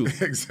against you.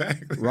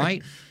 Exactly.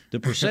 Right? The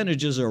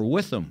percentages are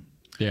with them.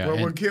 Yeah.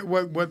 Well,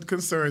 what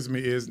concerns me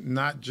is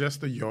not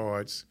just the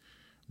yards,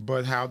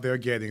 but how they're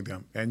getting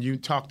them. And you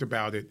talked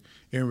about it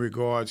in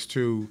regards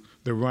to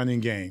the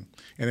running game.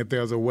 And if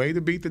there's a way to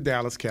beat the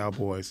Dallas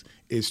Cowboys,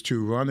 it's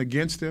to run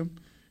against them,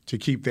 to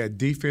keep that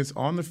defense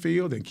on the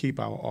field and keep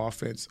our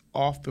offense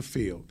off the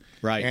field.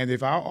 Right. And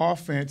if our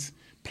offense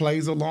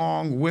plays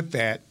along with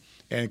that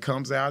and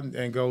comes out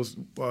and goes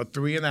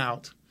 3 and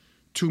out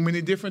too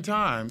many different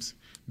times,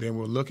 then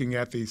we're looking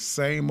at the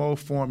same old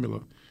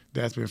formula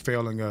that's been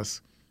failing us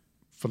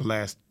for the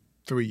last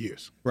 3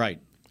 years. Right.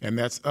 And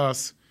that's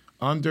us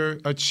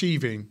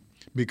underachieving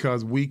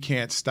because we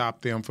can't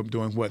stop them from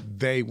doing what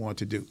they want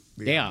to do.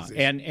 Yeah,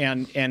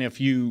 and if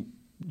you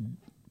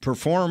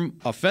perform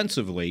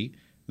offensively,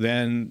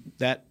 then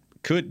that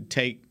could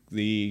take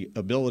the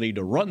ability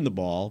to run the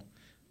ball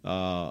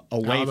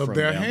away out of from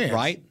their them, hands.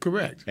 right?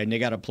 Correct. And they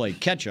got to play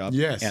catch up.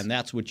 Yes. And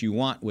that's what you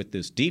want with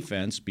this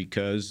defense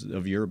because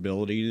of your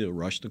ability to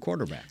rush the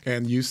quarterback.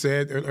 And you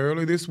said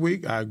earlier this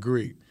week, I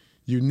agree.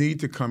 You need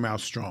to come out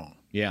strong.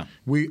 Yeah.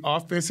 We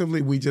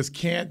offensively, we just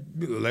can't.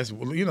 Let's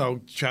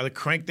try to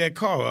crank that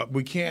car up.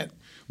 We can't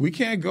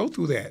go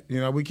through that.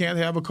 We can't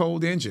have a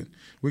cold engine.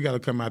 We got to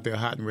come out there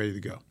hot and ready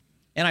to go.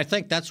 And I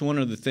think that's one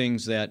of the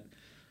things that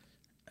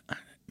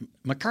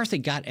McCarthy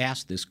got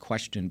asked this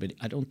question, but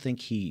I don't think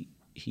he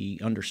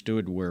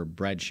understood where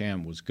Brad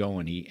Sham was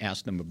going. He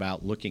asked him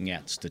about looking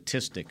at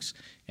statistics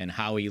and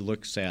how he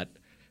looks at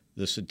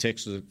the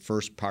statistics of the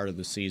first part of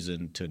the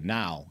season to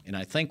now. And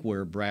I think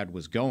where Brad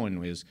was going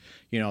was,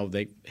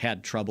 they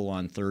had trouble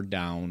on third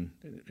down,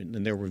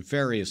 and there were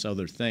various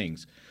other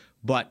things.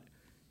 But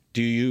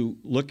do you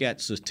look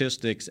at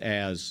statistics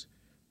as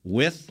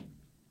with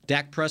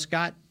Dak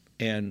Prescott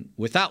and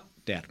without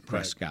Dak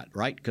Prescott,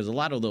 right? Because a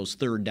lot of those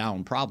third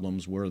down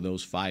problems were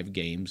those 5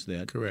 games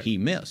that he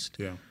missed.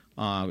 Yeah.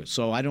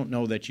 So I don't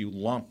know that you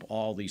lump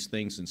all these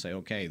things and say,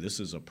 okay, this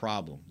is a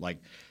problem. Like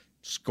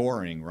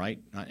scoring, right?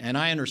 And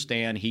I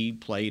understand he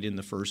played in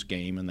the first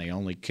game and they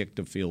only kicked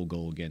a field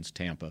goal against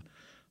Tampa.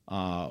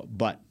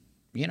 But,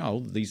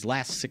 these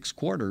last 6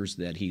 quarters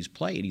that he's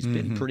played, he's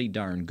been pretty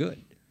darn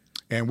good.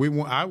 And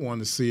I want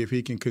to see if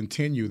he can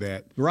continue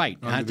that. Right.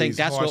 And I think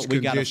that's what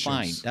we got to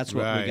find. That's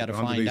what we got to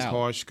find out. Under these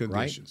harsh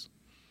conditions. Right?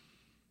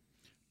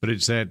 But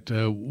it's that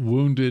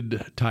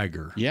wounded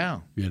tiger. Yeah.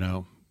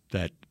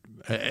 That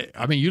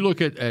you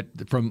look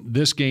at from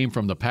this game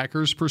from the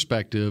Packers'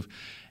 perspective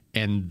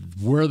and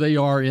where they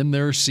are in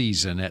their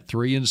season at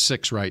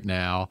 3-6 right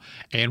now,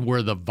 and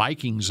where the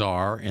Vikings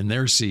are in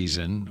their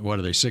season. What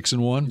are they,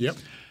 6-1? Yep.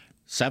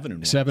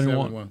 7-1.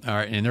 7-1. All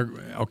right, and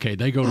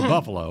they go to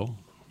Buffalo.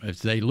 If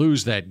they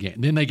lose that game,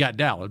 then they got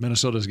Dallas.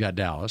 Minnesota's got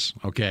Dallas.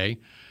 Okay.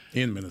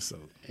 In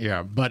Minnesota.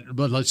 Yeah, but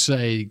let's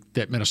say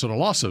that Minnesota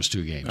lost those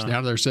 2 games.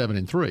 Now they're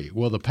 7-3.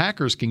 Well, the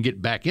Packers can get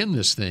back in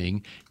this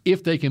thing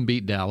if they can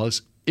beat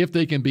Dallas, if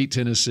they can beat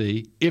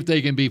Tennessee, if they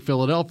can beat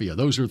Philadelphia.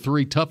 Those are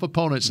 3 tough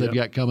opponents they've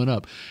got coming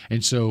up.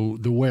 And so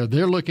the way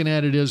they're looking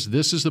at it is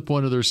this is the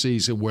point of their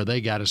season where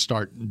they got to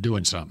start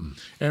doing something.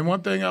 And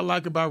one thing I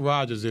like about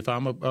Rodgers, if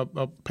I'm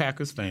a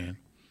Packers fan,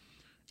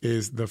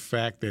 is the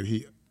fact that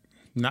he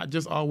not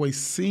just always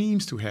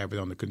seems to have it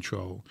under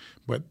control,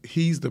 but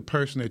he's the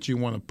person that you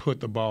want to put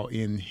the ball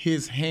in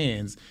his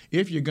hands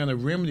if you're going to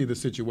remedy the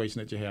situation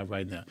that you have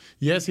right now.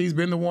 Yes, he's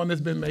been the one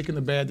that's been making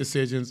the bad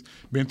decisions,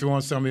 been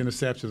throwing some of the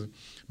interceptions,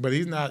 but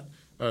he's not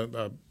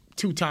a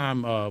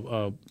 2-time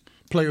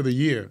player of the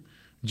year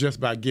just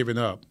by giving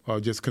up or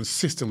just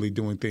consistently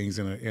doing things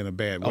in a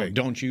bad way. Oh,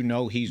 don't you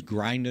know he's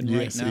grinding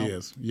right now? Yes, he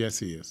is. Yes,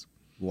 he is.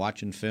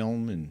 Watching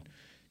film and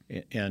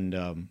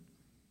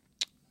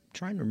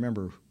trying to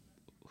remember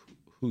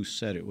who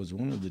said it. Was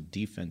one of the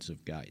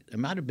defensive guys. It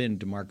might have been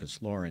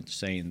DeMarcus Lawrence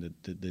saying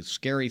that the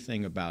scary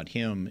thing about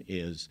him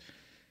is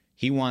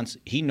he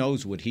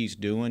knows what he's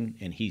doing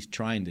and he's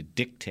trying to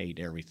dictate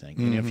everything.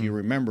 And if you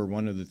remember,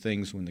 one of the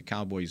things when the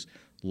Cowboys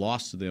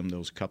lost to them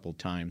those couple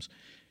times,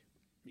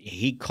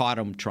 he caught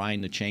them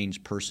trying to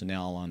change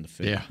personnel on the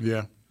field.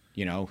 Yeah.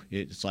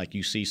 It's like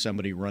you see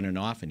somebody running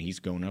off and he's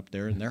going up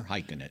there and they're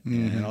hiking it.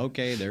 And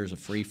okay, there's a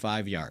free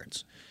 5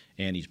 yards.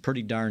 And he's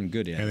pretty darn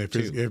good at it,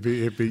 too. And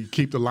if he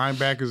keep the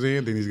linebackers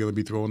in, then he's going to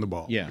be throwing the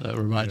ball. Yeah. That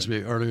reminds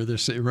me earlier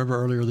this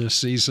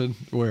season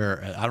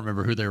where I don't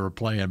remember who they were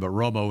playing, but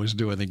Romo was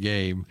doing the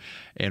game,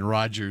 and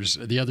Rodgers,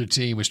 the other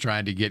team was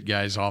trying to get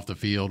guys off the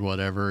field,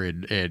 whatever,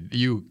 and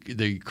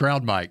the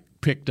crowd mic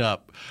picked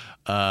up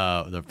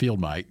the field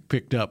mic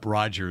picked up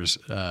Rodgers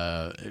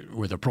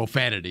with a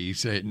profanity,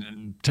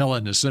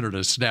 telling the center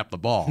to snap the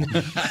ball.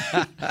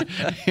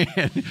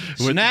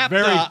 Snap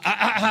the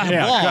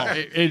ball.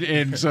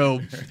 And so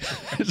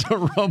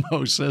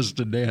Romo says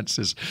to Dan,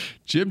 says,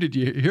 "Jim, did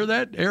you hear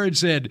that?" Aaron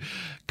said,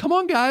 "Come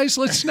on, guys,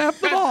 let's snap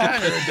the ball."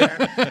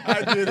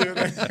 I did hear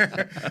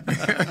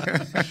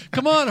that.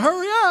 Come on,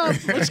 hurry up,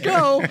 let's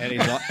go.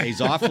 And he's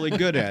awfully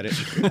good at it.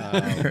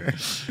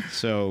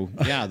 So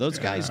yeah, those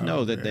guys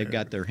know that they've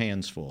got their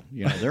hands full.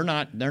 They're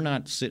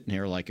not sitting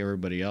here like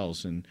everybody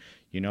else, and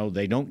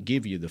they don't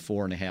give you the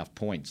 4.5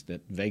 points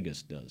that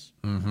Vegas does.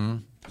 Mm-hmm.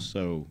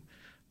 So.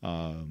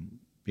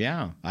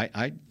 Yeah,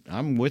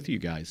 I'm with you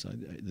guys.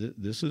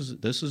 This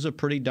is a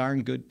pretty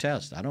darn good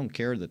test. I don't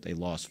care that they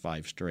lost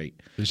 5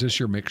 straight. Is this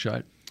your Mick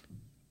shot?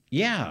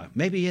 Yeah,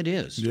 maybe it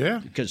is. Yeah,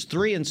 because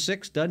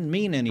 3-6 doesn't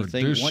mean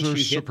anything Producer once you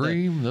hit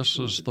Supreme. This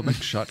is the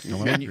Mick shot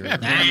going up here.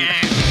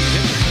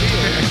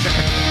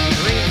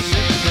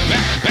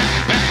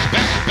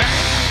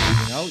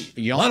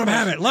 3-6. Let them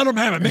have it. Let them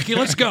have it, Mickey.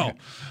 Let's go.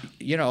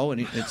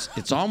 And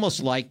it's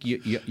almost like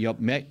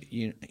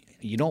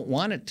you don't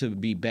want it to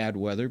be bad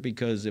weather,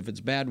 because if it's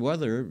bad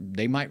weather,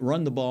 they might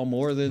run the ball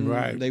more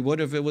than they would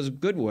if it was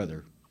good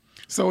weather.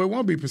 So it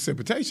won't be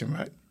precipitation,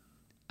 right?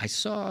 I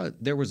saw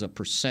there was a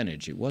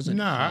percentage. It wasn't.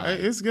 Nah,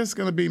 it's just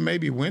going to be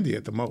maybe windy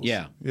at the most.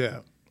 Yeah.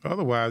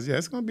 Otherwise,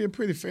 it's going to be a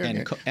pretty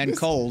fair and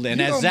cold.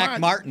 And as Zach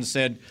Martin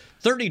said,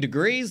 30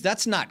 degrees,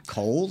 that's not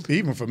cold.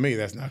 Even for me,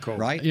 that's not cold.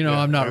 Right?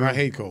 I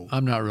hate cold.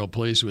 I'm not real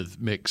pleased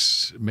with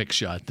Mick's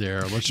shot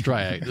there. Let's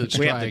try it.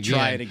 We have to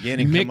try it again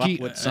and come up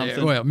with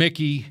something. Well,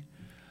 Mickey,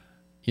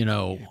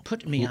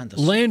 put me on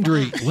the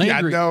Landry, spot.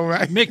 I know,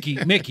 right?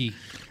 Mickey,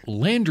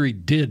 Landry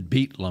did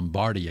beat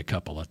Lombardi a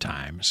couple of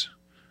times,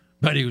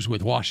 but he was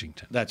with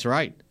Washington. That's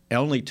right.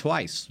 Only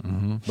twice.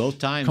 Mm-hmm. Both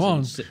times.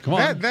 Come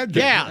on.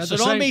 So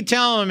don't be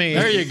telling me.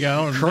 There you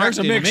go. There's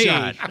a Mick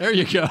shot. There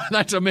you go.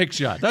 That's a Mick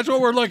shot. That's what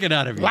we're looking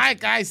at of you.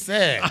 Like I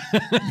said.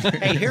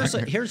 Hey,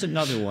 here's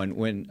another one.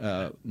 When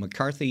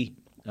McCarthy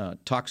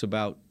talks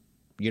about,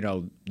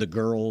 the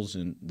girls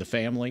and the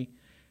family,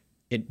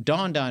 it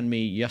dawned on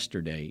me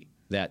yesterday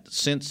that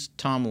since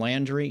Tom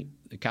Landry,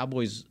 the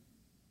Cowboys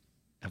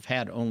have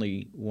had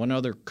only one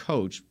other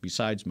coach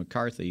besides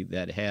McCarthy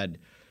that had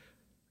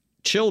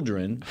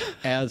children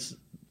as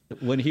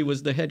when he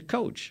was the head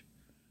coach.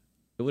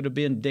 It would have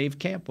been Dave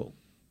Campo.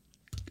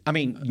 I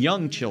mean,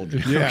 young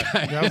children. Yeah,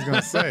 I was going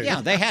to say.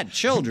 Yeah, they had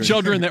children.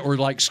 Children that were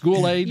like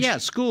school age? Yeah,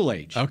 school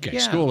age. Okay, yeah.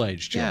 school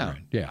age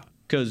children. Yeah.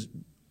 Because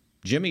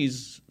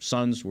Jimmy's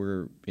sons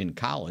were in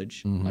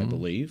college, I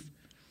believe.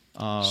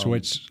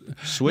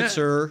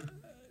 Switzer.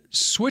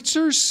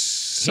 Switzer's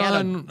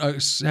son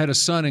had a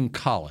son in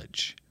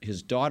college.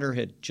 His daughter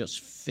had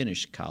just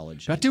finished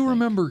college. I do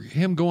remember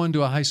him going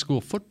to a high school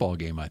football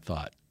game, I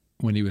thought,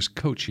 when he was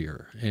coach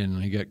here,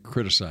 and he got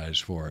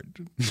criticized for it.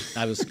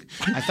 I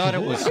thought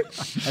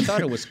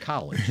it was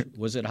college.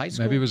 Was it high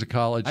school? Maybe it was a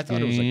college game. I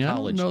thought it was a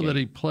college I don't know game. that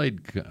he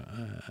played.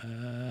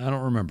 I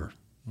don't remember.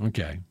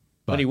 Okay.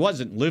 But he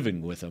wasn't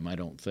living with him, I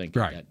don't think,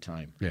 at that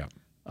time. Yeah.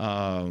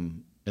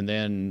 And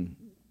then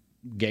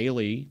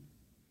Gailey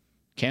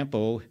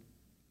Campo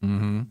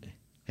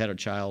had a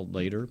child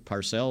later.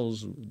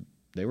 Parcells,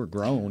 they were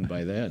grown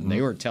by then.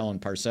 They were telling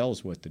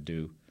Parcells what to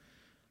do.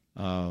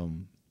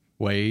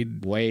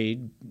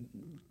 Wade,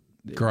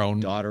 grown.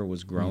 Daughter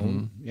was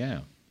grown. Yeah.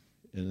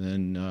 And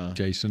then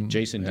Jason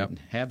didn't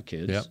have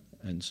kids. Yep.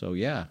 And so,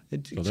 yeah.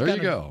 So there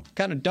you go.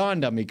 Kind of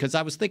dawned on me because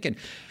I was thinking,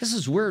 this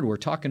is weird. We're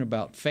talking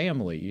about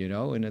family, you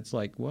know, and it's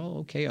like, well,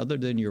 okay, other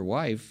than your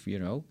wife, you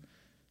know.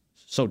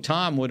 So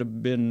Tom would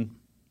have been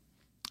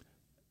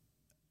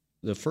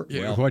the first.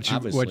 Well,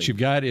 what you've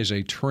got is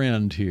a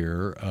trend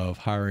here of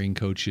hiring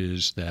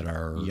coaches that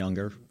are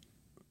younger.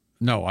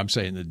 No, I'm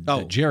saying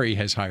that Jerry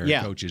has hired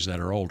coaches that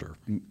are older.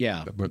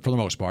 Yeah. But for the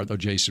most part, though,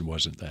 Jason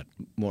wasn't that.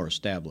 More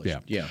established.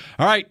 Yeah.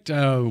 All right,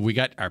 we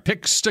got our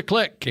picks to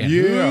click. And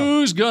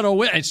who's going to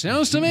win? It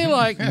sounds to me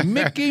like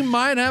Mickey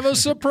might have a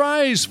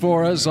surprise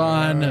for us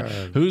on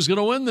who's going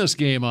to win this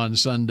game on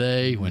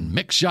Sunday when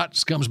Mick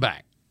Shots comes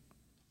back.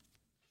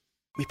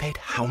 We paid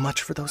how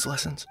much for those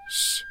lessons?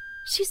 Shh.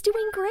 She's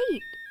doing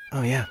great.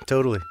 Oh, yeah,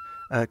 totally.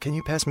 Can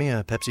you pass me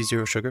a Pepsi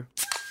Zero Sugar?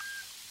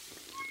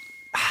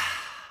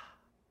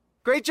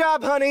 Great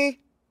job, honey!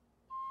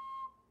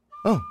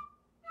 Oh,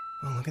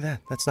 look at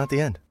that. That's not the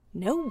end.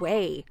 No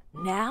way.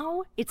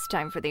 Now it's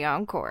time for the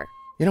encore.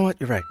 You know what?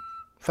 You're right.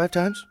 5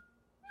 times?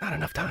 Not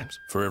enough times.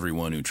 For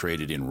everyone who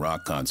traded in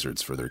rock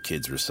concerts for their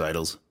kids'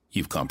 recitals,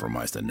 you've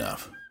compromised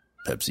enough.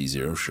 Pepsi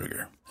Zero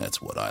Sugar.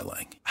 That's what I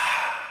like.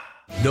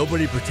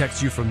 Nobody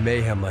protects you from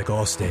mayhem like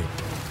Allstate.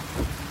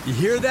 You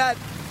hear that?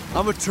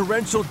 I'm a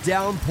torrential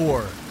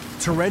downpour.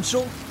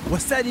 Torrential?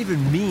 What's that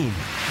even mean?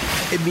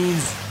 It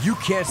means you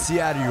can't see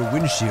out of your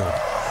windshield.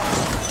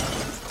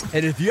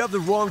 And if you have the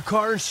wrong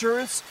car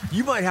insurance,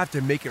 you might have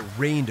to make it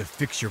rain to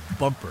fix your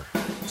bumper.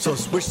 So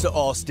switch to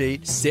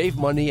Allstate, save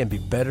money, and be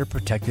better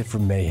protected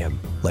from mayhem,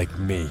 like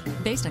me.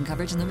 Based on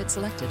coverage and limits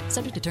selected,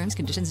 subject to terms,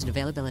 conditions, and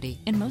availability.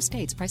 In most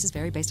states, prices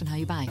vary based on how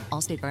you buy.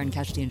 Allstate Fire and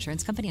Casualty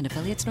Insurance Company and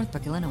affiliates,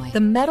 Northbrook, Illinois.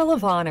 The Medal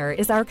of Honor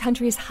is our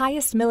country's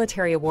highest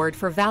military award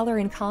for valor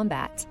in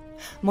combat.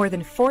 More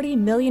than 40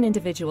 million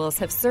individuals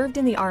have served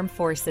in the armed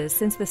forces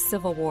since the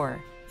Civil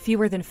War.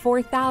 Fewer than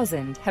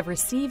 4,000 have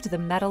received the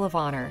Medal of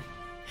Honor.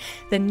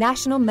 The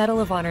National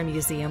Medal of Honor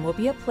Museum will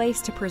be a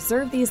place to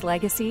preserve these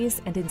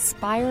legacies and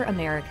inspire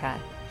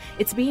America.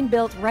 It's being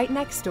built right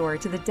next door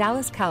to the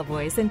Dallas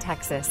Cowboys in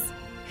Texas.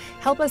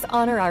 Help us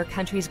honor our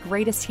country's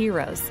greatest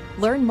heroes.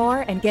 Learn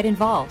more and get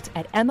involved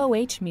at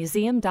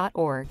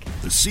mohmuseum.org.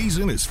 The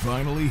season is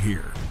finally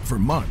here. For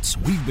months,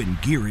 we've been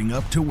gearing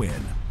up to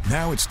win.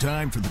 Now it's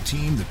time for the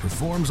team that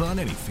performs on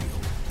any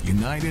field,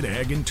 United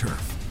Ag and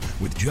Turf.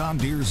 With John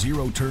Deere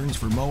zero turns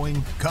for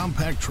mowing,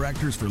 compact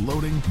tractors for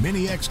loading,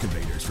 mini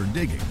excavators for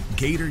digging,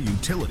 Gator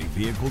utility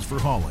vehicles for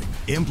hauling,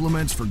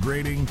 implements for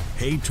grading,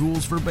 hay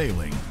tools for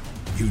baling.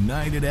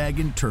 United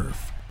Ag and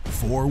Turf,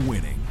 for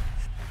winning.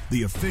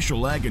 The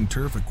official Ag and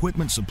Turf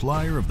equipment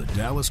supplier of the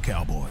Dallas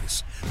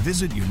Cowboys.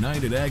 Visit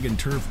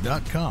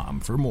UnitedAgAndTurf.com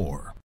for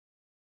more.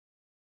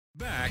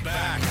 Back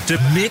to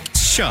Mick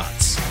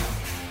Shots.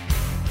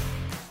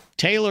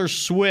 Taylor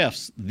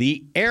Swift's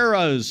The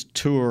Eras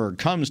Tour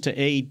comes to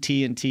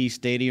AT&T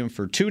Stadium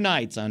for 2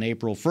 nights on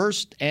April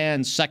 1st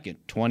and 2nd,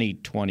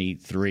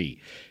 2023.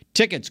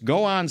 Tickets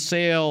go on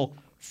sale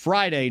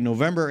Friday,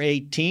 November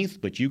 18th,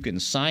 but you can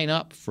sign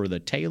up for the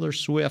Taylor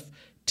Swift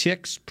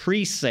Tix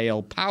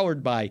pre-sale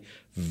powered by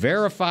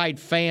Verified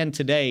Fan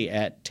today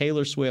at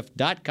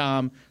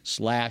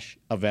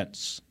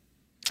taylorswift.com/events.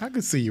 I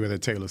could see you at a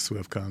Taylor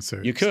Swift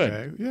concert. You could.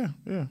 Stag.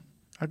 Yeah.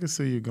 I could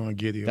see you going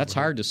giddy. That's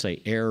hard to say,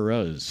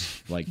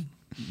 eras, like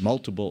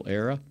multiple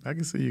era. I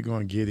can see you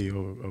going giddy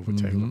over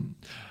Taylor.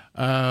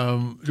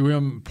 Do we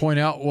want to point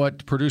out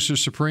what Producer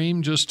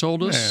Supreme just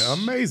told us? Man,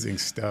 amazing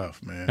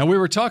stuff, man. Now, we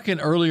were talking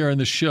earlier in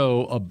the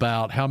show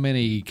about how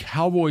many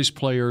Cowboys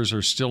players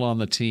are still on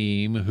the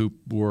team who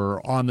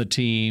were on the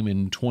team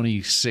in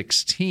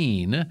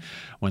 2016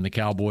 when the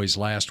Cowboys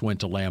last went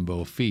to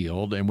Lambeau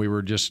Field. And we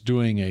were just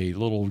doing a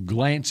little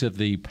glance at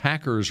the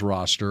Packers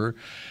roster.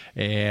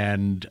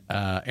 And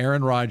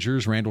Aaron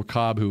Rodgers, Randall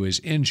Cobb, who is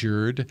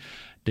injured,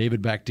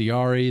 David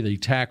Bakhtiari, the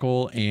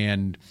tackle,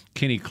 and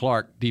Kenny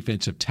Clark,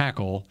 defensive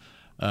tackle,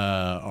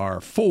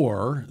 are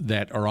 4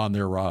 that are on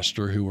their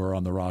roster who were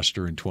on the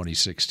roster in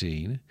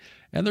 2016.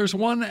 And there's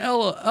one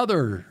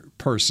other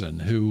person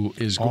who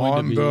is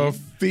going to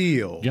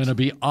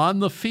be on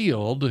the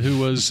field, who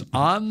was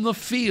on the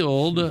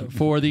field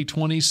for the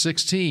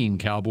 2016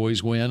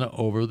 Cowboys win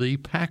over the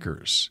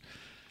Packers.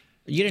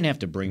 You didn't have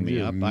to bring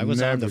me up. I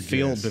was on the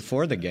field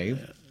before the game.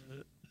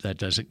 That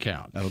doesn't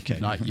count. Okay.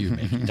 Not you,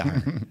 Mick.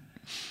 Darn.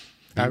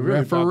 The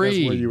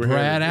referee,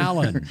 Brad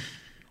Allen.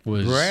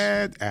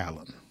 Brad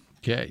Allen.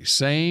 Okay,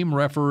 same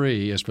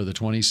referee as for the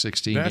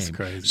 2016 game. That's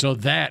crazy. So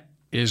that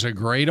is a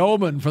great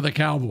omen for the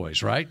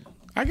Cowboys, right?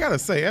 I got to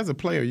say, as a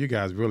player, you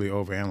guys really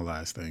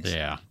overanalyze things.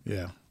 Yeah.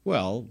 Yeah.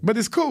 Well. But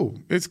it's cool.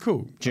 It's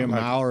cool. Jim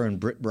Maurer and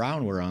Britt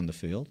Brown were on the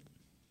field.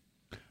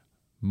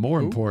 More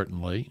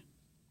importantly.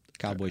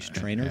 Cowboys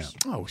trainers.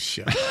 Oh,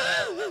 shit.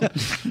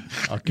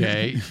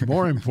 Okay.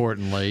 More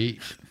importantly,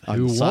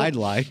 on the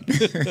sideline.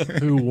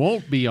 Who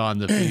won't be on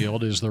the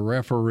field is the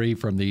referee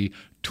from the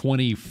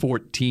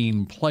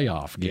 2014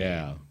 playoff game.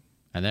 Yeah.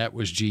 And that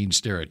was Gene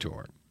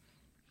Steratore.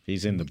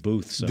 He's in the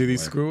booth somewhere. Did he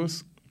screw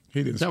us?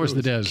 He didn't. That was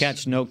the Des.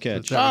 Catch, no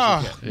catch.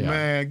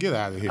 Man, get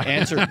out of here.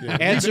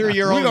 Answer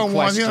your own question. We don't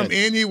want him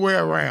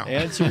anywhere around.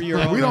 Answer your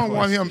own We don't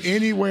want him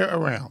anywhere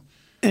around.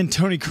 And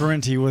Tony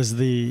Correnti was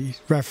the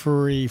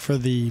referee for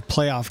the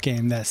playoff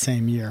game that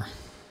same year.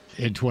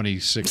 In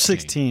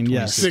 2016.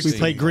 Yes. We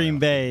played Green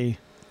Bay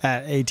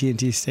at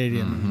AT&T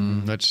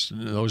Stadium.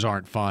 Mm-hmm. Those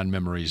aren't fond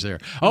memories there.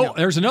 Oh, no.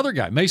 There's another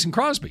guy, Mason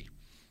Crosby.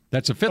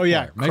 That's a fifth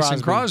player.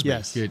 Mason Crosby.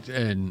 Yes.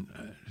 And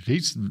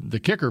he's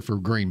the kicker for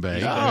Green Bay,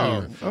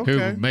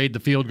 who made the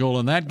field goal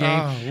in that game.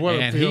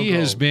 And he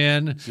has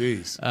been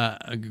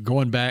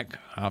going back.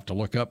 I have to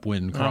look up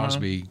when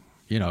Crosby,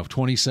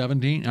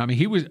 2017. I mean,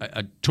 he was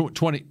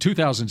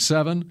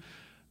 2007.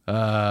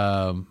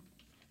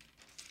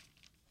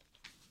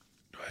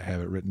 I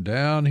have it written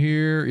down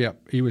here.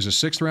 Yep, he was a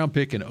 6th-round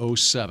pick in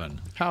 2007.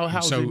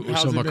 How's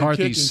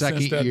McCarthy's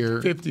second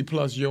year,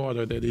 50-plus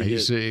yarder that he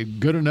he's hit.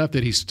 Good enough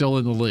that he's still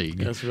in the league.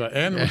 That's right,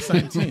 and the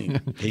same team.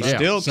 He's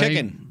still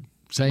kicking.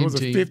 Same was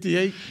team.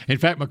 58. In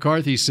fact,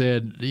 McCarthy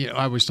said,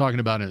 I was talking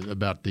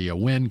about the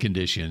wind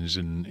conditions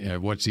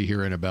and what's he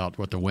hearing about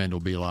what the wind will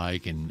be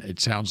like, and it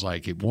sounds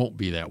like it won't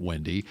be that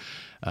windy.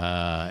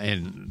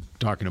 And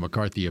talking to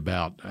McCarthy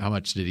about how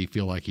much did he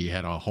feel like he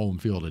had a home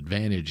field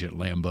advantage at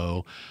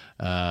Lambeau.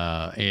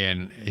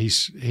 And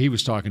he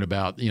was talking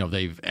about,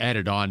 they've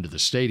added on to the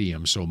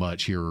stadium so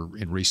much here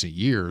in recent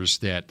years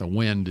that the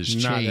wind has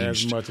changed. Not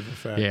as much of a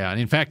factor. Yeah, and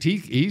in fact,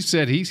 he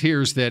said he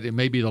hears that it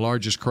may be the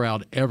largest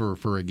crowd ever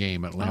for a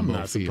game at Lambeau I'm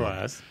not Field.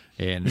 surprised.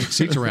 And it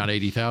seats around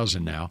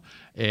 80,000 now.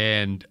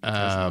 And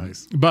that's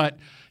nice. But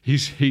he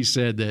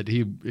said that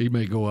he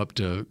may go up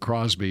to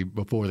Crosby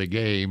before the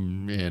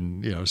game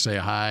and say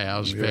hi,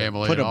 how's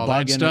family, put and all a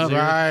bug that in stuff,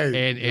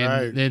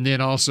 and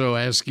then also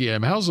ask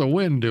him how's the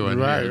wind doing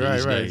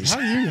these days?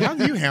 How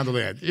do you handle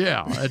that?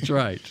 Yeah, that's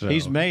right. So.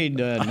 He's made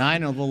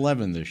 9 of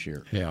 11 this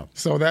year. Yeah.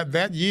 So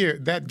that year,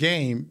 that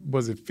game,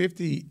 was it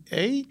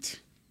 58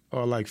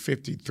 or like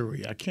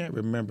 53? I can't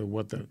remember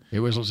what the. It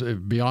was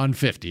beyond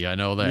 50. I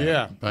know that.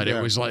 Yeah. But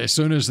it was like as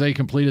soon as they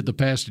completed the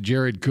pass to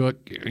Jared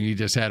Cook, he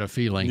just had a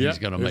feeling he's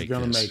going to make this. He's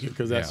going to make it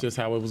because that's just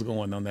how it was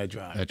going on that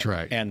drive. That's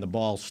right. And the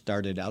ball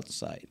started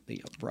outside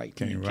the upright.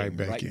 Came right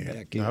back in.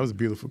 No, that was a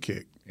beautiful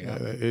kick. Yeah.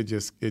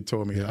 It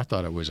tore me up. I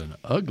thought it was an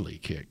ugly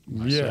kick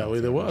myself. Yeah,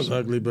 well, it was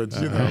ugly, but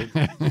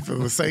for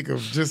the sake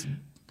of just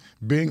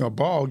being a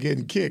ball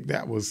getting kicked,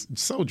 that was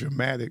so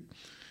dramatic.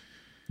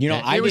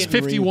 It was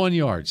 51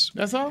 yards.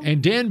 That's all?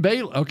 And Dan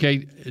Bailey,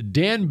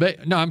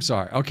 no, I'm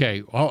sorry.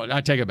 Okay, I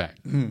take it back.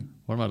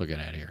 What am I looking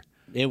at here?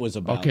 It was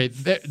about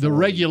the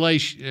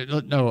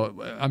regulation,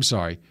 no, I'm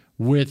sorry.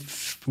 With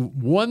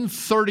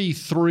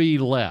 1:33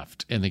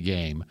 left in the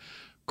game,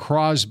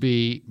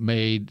 Crosby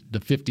made the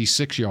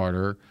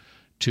 56-yarder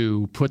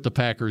to put the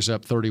Packers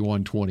up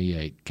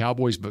 31-28.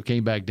 Cowboys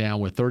came back down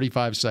with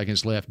 35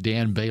 seconds left.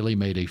 Dan Bailey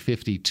made a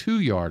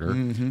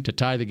 52-yarder to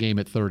tie the game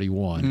at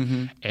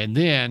 31. And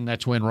then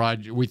that's when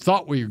we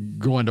thought we were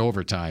going to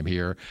overtime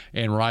here,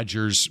 and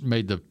Rodgers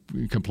made the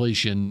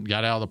completion,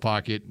 got out of the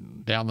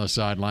pocket, down the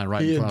sideline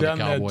right in front of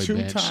the Cowboy bench. He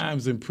had done that 2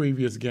 times in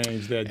previous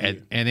games that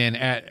year. And then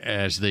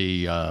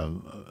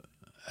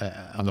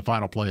on the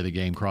final play of the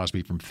game,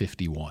 Crosby from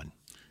 51.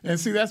 And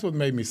see, that's what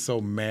made me so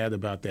mad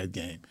about that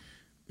game.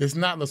 It's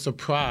not a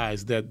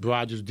surprise that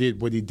Rodgers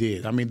did what he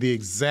did. I mean, the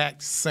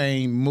exact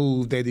same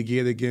move that he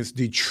did against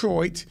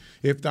Detroit,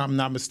 if I'm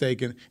not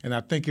mistaken, and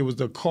I think it was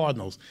the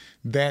Cardinals.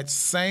 That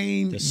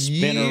same the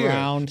spin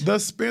around. The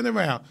spin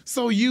around.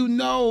 So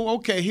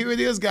okay, here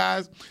it is,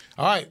 guys.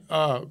 All right,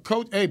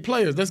 coach, hey,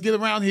 players, let's get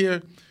around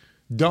here.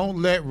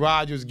 Don't let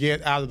Rodgers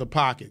get out of the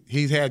pocket.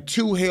 He's had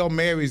 2 Hail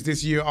Marys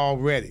this year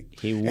already.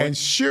 And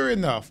sure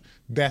enough,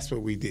 That's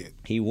what we did.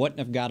 He wouldn't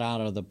have got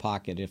out of the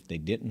pocket if they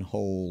didn't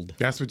hold.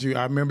 That's what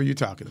I remember you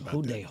talking about.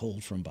 Who'd they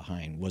hold from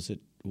behind? Was it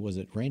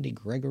Randy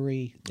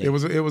Gregory? It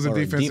was a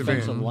defensive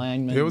end.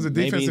 Lineman. It was a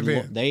defensive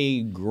end.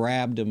 They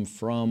grabbed him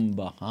from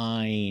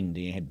behind.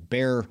 They had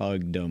bear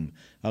hugged him.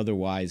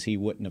 Otherwise, he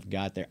wouldn't have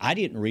got there. I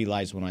didn't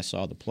realize when I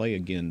saw the play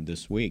again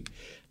this week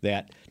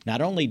that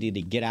not only did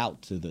he get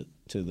out to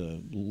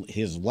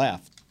his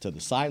left to the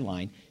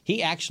sideline,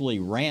 he actually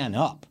ran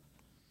up.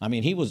 I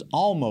mean, he was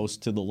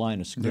almost to the line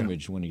of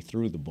scrimmage when he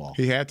threw the ball.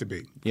 He had to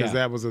be, because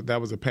that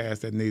was a pass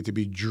that needed to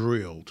be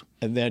drilled.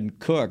 And then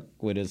Cook,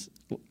 with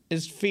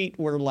his feet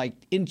were like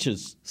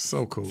inches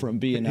from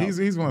being out.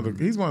 He's one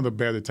of the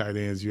better tight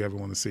ends you ever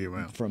want to see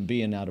around. From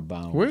being out of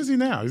bounds. Where is he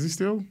now? Is he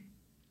still?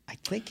 I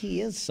think he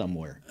is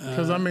somewhere.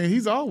 Because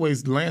he's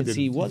always landed.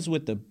 He was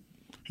with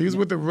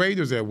the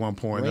Raiders at one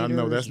point. I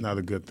know that's not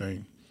a good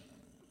thing.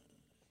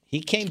 He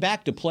came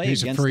back to play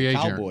against the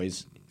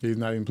Cowboys. He's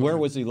not even playing. Where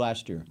was he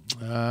last year?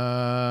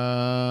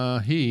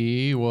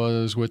 He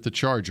was with the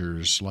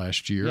Chargers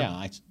last year. Yeah,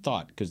 I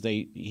thought, because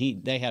they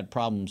had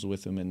problems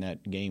with him in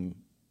that game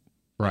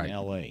in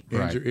L.A.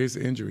 It's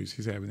injuries.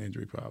 He's having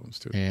injury problems,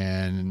 too.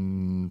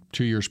 And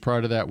 2 years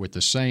prior to that with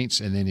the Saints,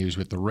 and then he was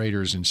with the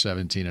Raiders in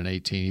 17 and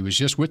 18. He was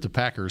just with the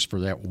Packers for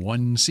that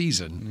one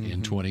season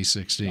in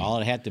 2016. All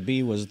it had to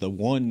be was the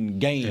one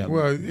game. Yeah.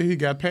 Well, he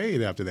got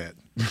paid after that.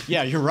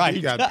 Yeah, you're right.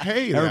 He got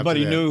paid.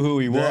 Everybody knew who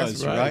he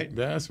was, right?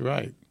 That's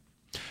right.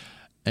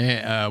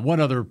 And one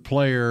other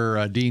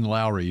player, Dean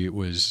Lowry,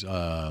 was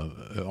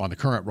on the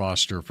current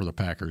roster for the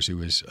Packers. He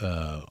was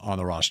on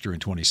the roster in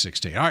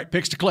 2016. All right,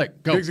 picks to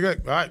click. Go. Picks to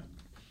click. All right.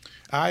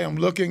 I am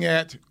looking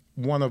at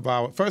one of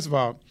our – first of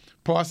all,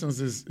 Parsons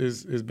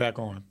is back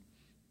on.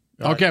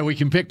 All okay, right. We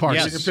can pick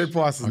Parsons. We can pick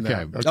Parsons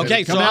now.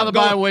 Okay, come out of the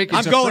bye week.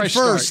 I'm going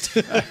first.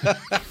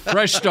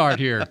 Fresh start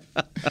here.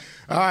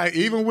 All right,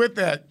 even with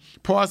that,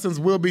 Parsons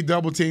will be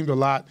double-teamed a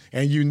lot,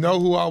 and you know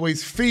who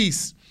always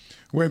feasts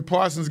when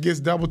Parsons gets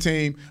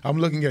double-teamed. I'm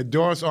looking at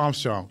Doris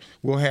Armstrong.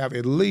 Will have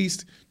at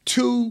least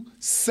 2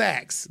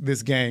 sacks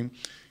this game.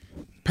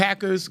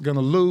 Packers going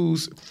to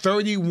lose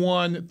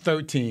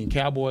 31-13.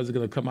 Cowboys are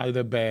going to come out of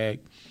their bag,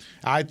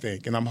 I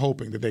think, and I'm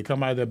hoping that they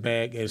come out of their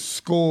bag and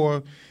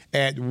score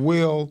at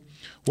will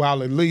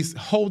while at least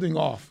holding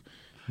off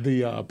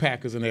the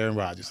Packers and Aaron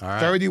Rodgers.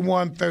 Right.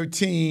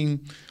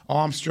 31-13,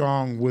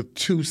 Armstrong with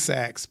 2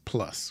 sacks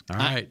plus. All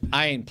right.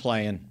 I ain't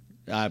playing.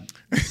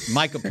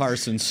 Micah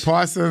Parsons.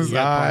 Parsons,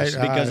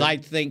 because I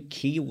think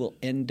he will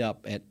end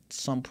up at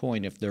some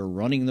point, if they're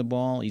running the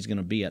ball, he's going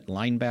to be at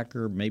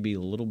linebacker, maybe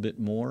a little bit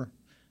more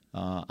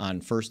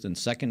on first and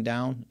second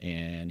down,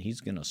 and he's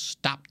going to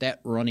stop that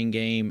running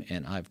game,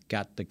 and I've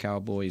got the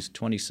Cowboys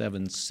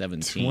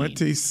 27-17.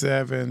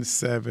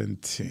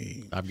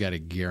 27-17. I've got a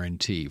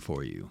guarantee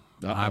for you.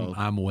 Uh-oh.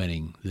 I'm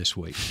winning this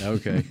week.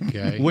 Okay.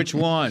 Which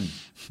one?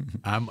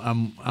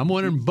 I'm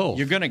winning both.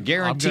 You're going to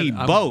guarantee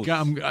both.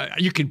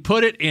 You can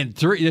put it in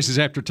 3. This is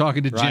after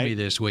talking to Jimmy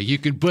this week. You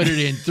can put it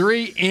in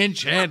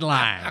 3-inch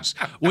headlines.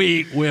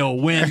 We will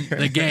win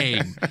the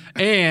game,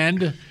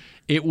 and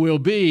it will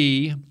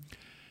be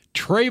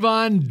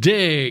Trayvon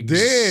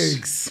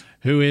Diggs,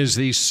 who is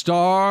the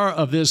star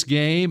of this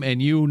game,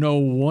 and you know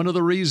one of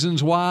the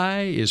reasons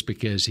why is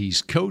because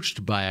he's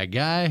coached by a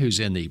guy who's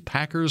in the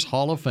Packers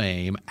Hall of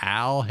Fame,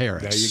 Al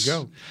Harris. There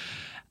you go.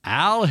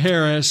 Al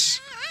Harris,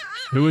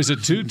 who is a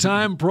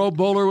 2-time Pro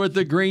Bowler with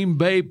the Green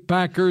Bay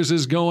Packers,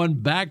 is going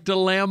back to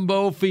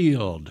Lambeau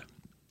Field.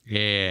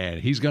 Yeah,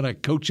 he's going to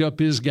coach up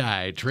his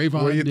guy,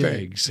 Trayvon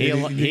Diggs.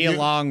 He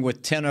along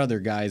with 10 other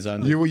guys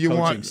on the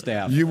coaching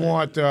staff. You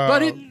want,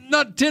 but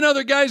not 10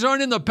 other guys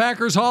aren't in the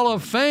Packers Hall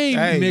of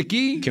Fame,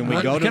 Mickey. Can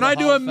we go to Can the I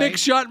do Hall a of Fame? Mick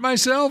shot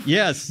myself?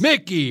 Yes.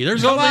 Mickey,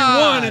 there's only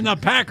one in the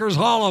Packers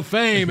Hall of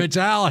Fame. It's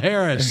Al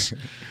Harris.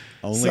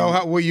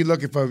 So were you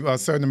looking for a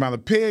certain amount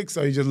of picks,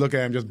 or you just look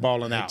at him just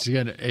balling out?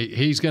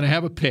 He's going to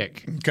have a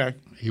pick. Okay.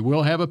 He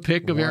will have a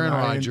pick of Aaron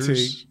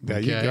Rodgers.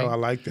 There you go. I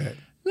like that.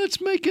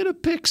 Let's make it a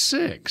pick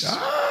 6.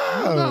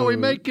 Oh. No, we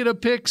make it a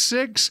pick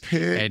 6.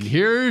 And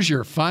here's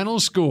your final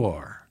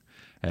score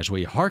as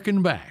we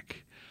hearken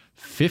back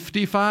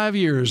 55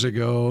 years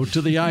ago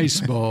to the Ice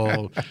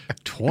Bowl,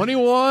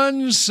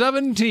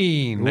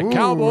 21-17. The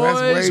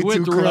Cowboys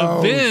with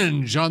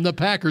revenge on the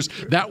Packers.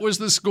 That was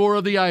the score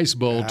of the Ice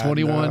Bowl,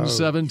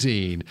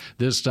 21-17.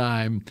 This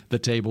time, the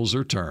tables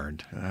are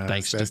turned.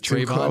 Thanks to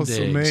Trayvon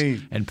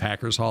Diggs and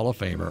Packers Hall of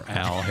Famer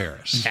Al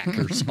Harris.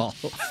 Packers Hall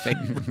of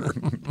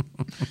Famer.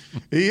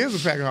 He is a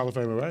Packers Hall of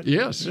Famer, right?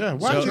 Yes. Yeah.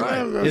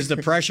 Is the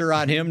pressure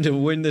on him to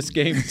win this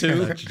game,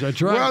 too?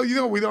 That's right.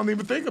 Well, we don't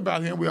even think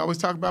about him. We always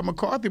talk about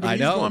McCarthy, but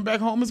he's going back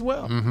home as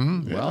well.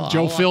 Mm-hmm. Yeah. Well,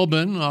 Joe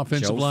Philbin,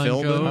 offensive line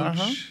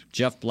coach.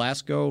 Jeff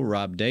Blasco,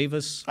 Rob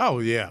Davis. Oh,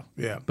 yeah.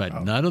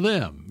 But none of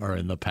them are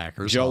in the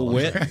Packers Joe Hall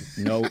Witt. of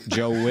Fame. No,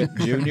 Joe Witt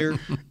Jr.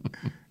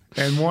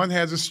 And one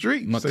has a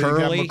streak. McCurley. So you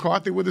got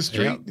McCarthy with a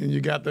streak, and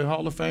you got the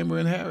Hall of Famer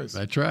in Harris.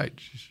 That's right.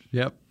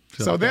 Yep.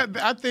 So that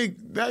I think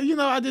that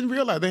I didn't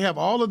realize they have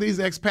all of these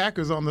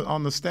ex-Packers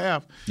on the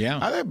staff. Yeah,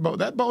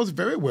 that bodes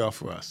very well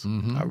for us.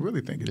 Mm-hmm. I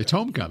really think it's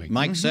homecoming.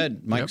 Mike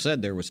said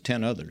there was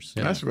 10 others.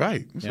 Yeah. That's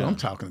right. That's what I'm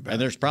talking about.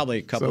 And there's probably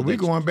a couple. So we're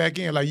going back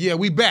in like,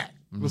 we back.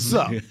 What's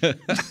up?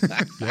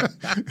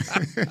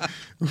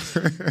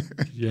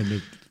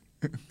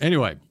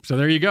 Anyway, so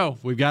there you go.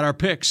 We've got our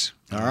picks.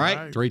 All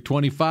right.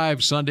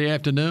 3:25 Sunday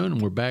afternoon,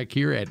 and we're back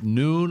here at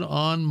noon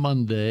on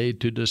Monday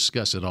to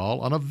discuss it all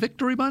on a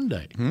Victory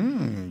Monday.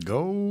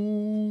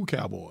 Go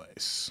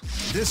Cowboys.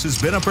 This has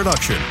been a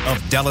production of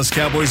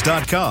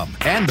DallasCowboys.com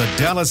and the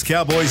Dallas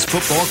Cowboys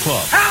Football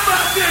Club. How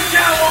about this,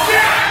 Cowboys?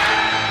 Yeah!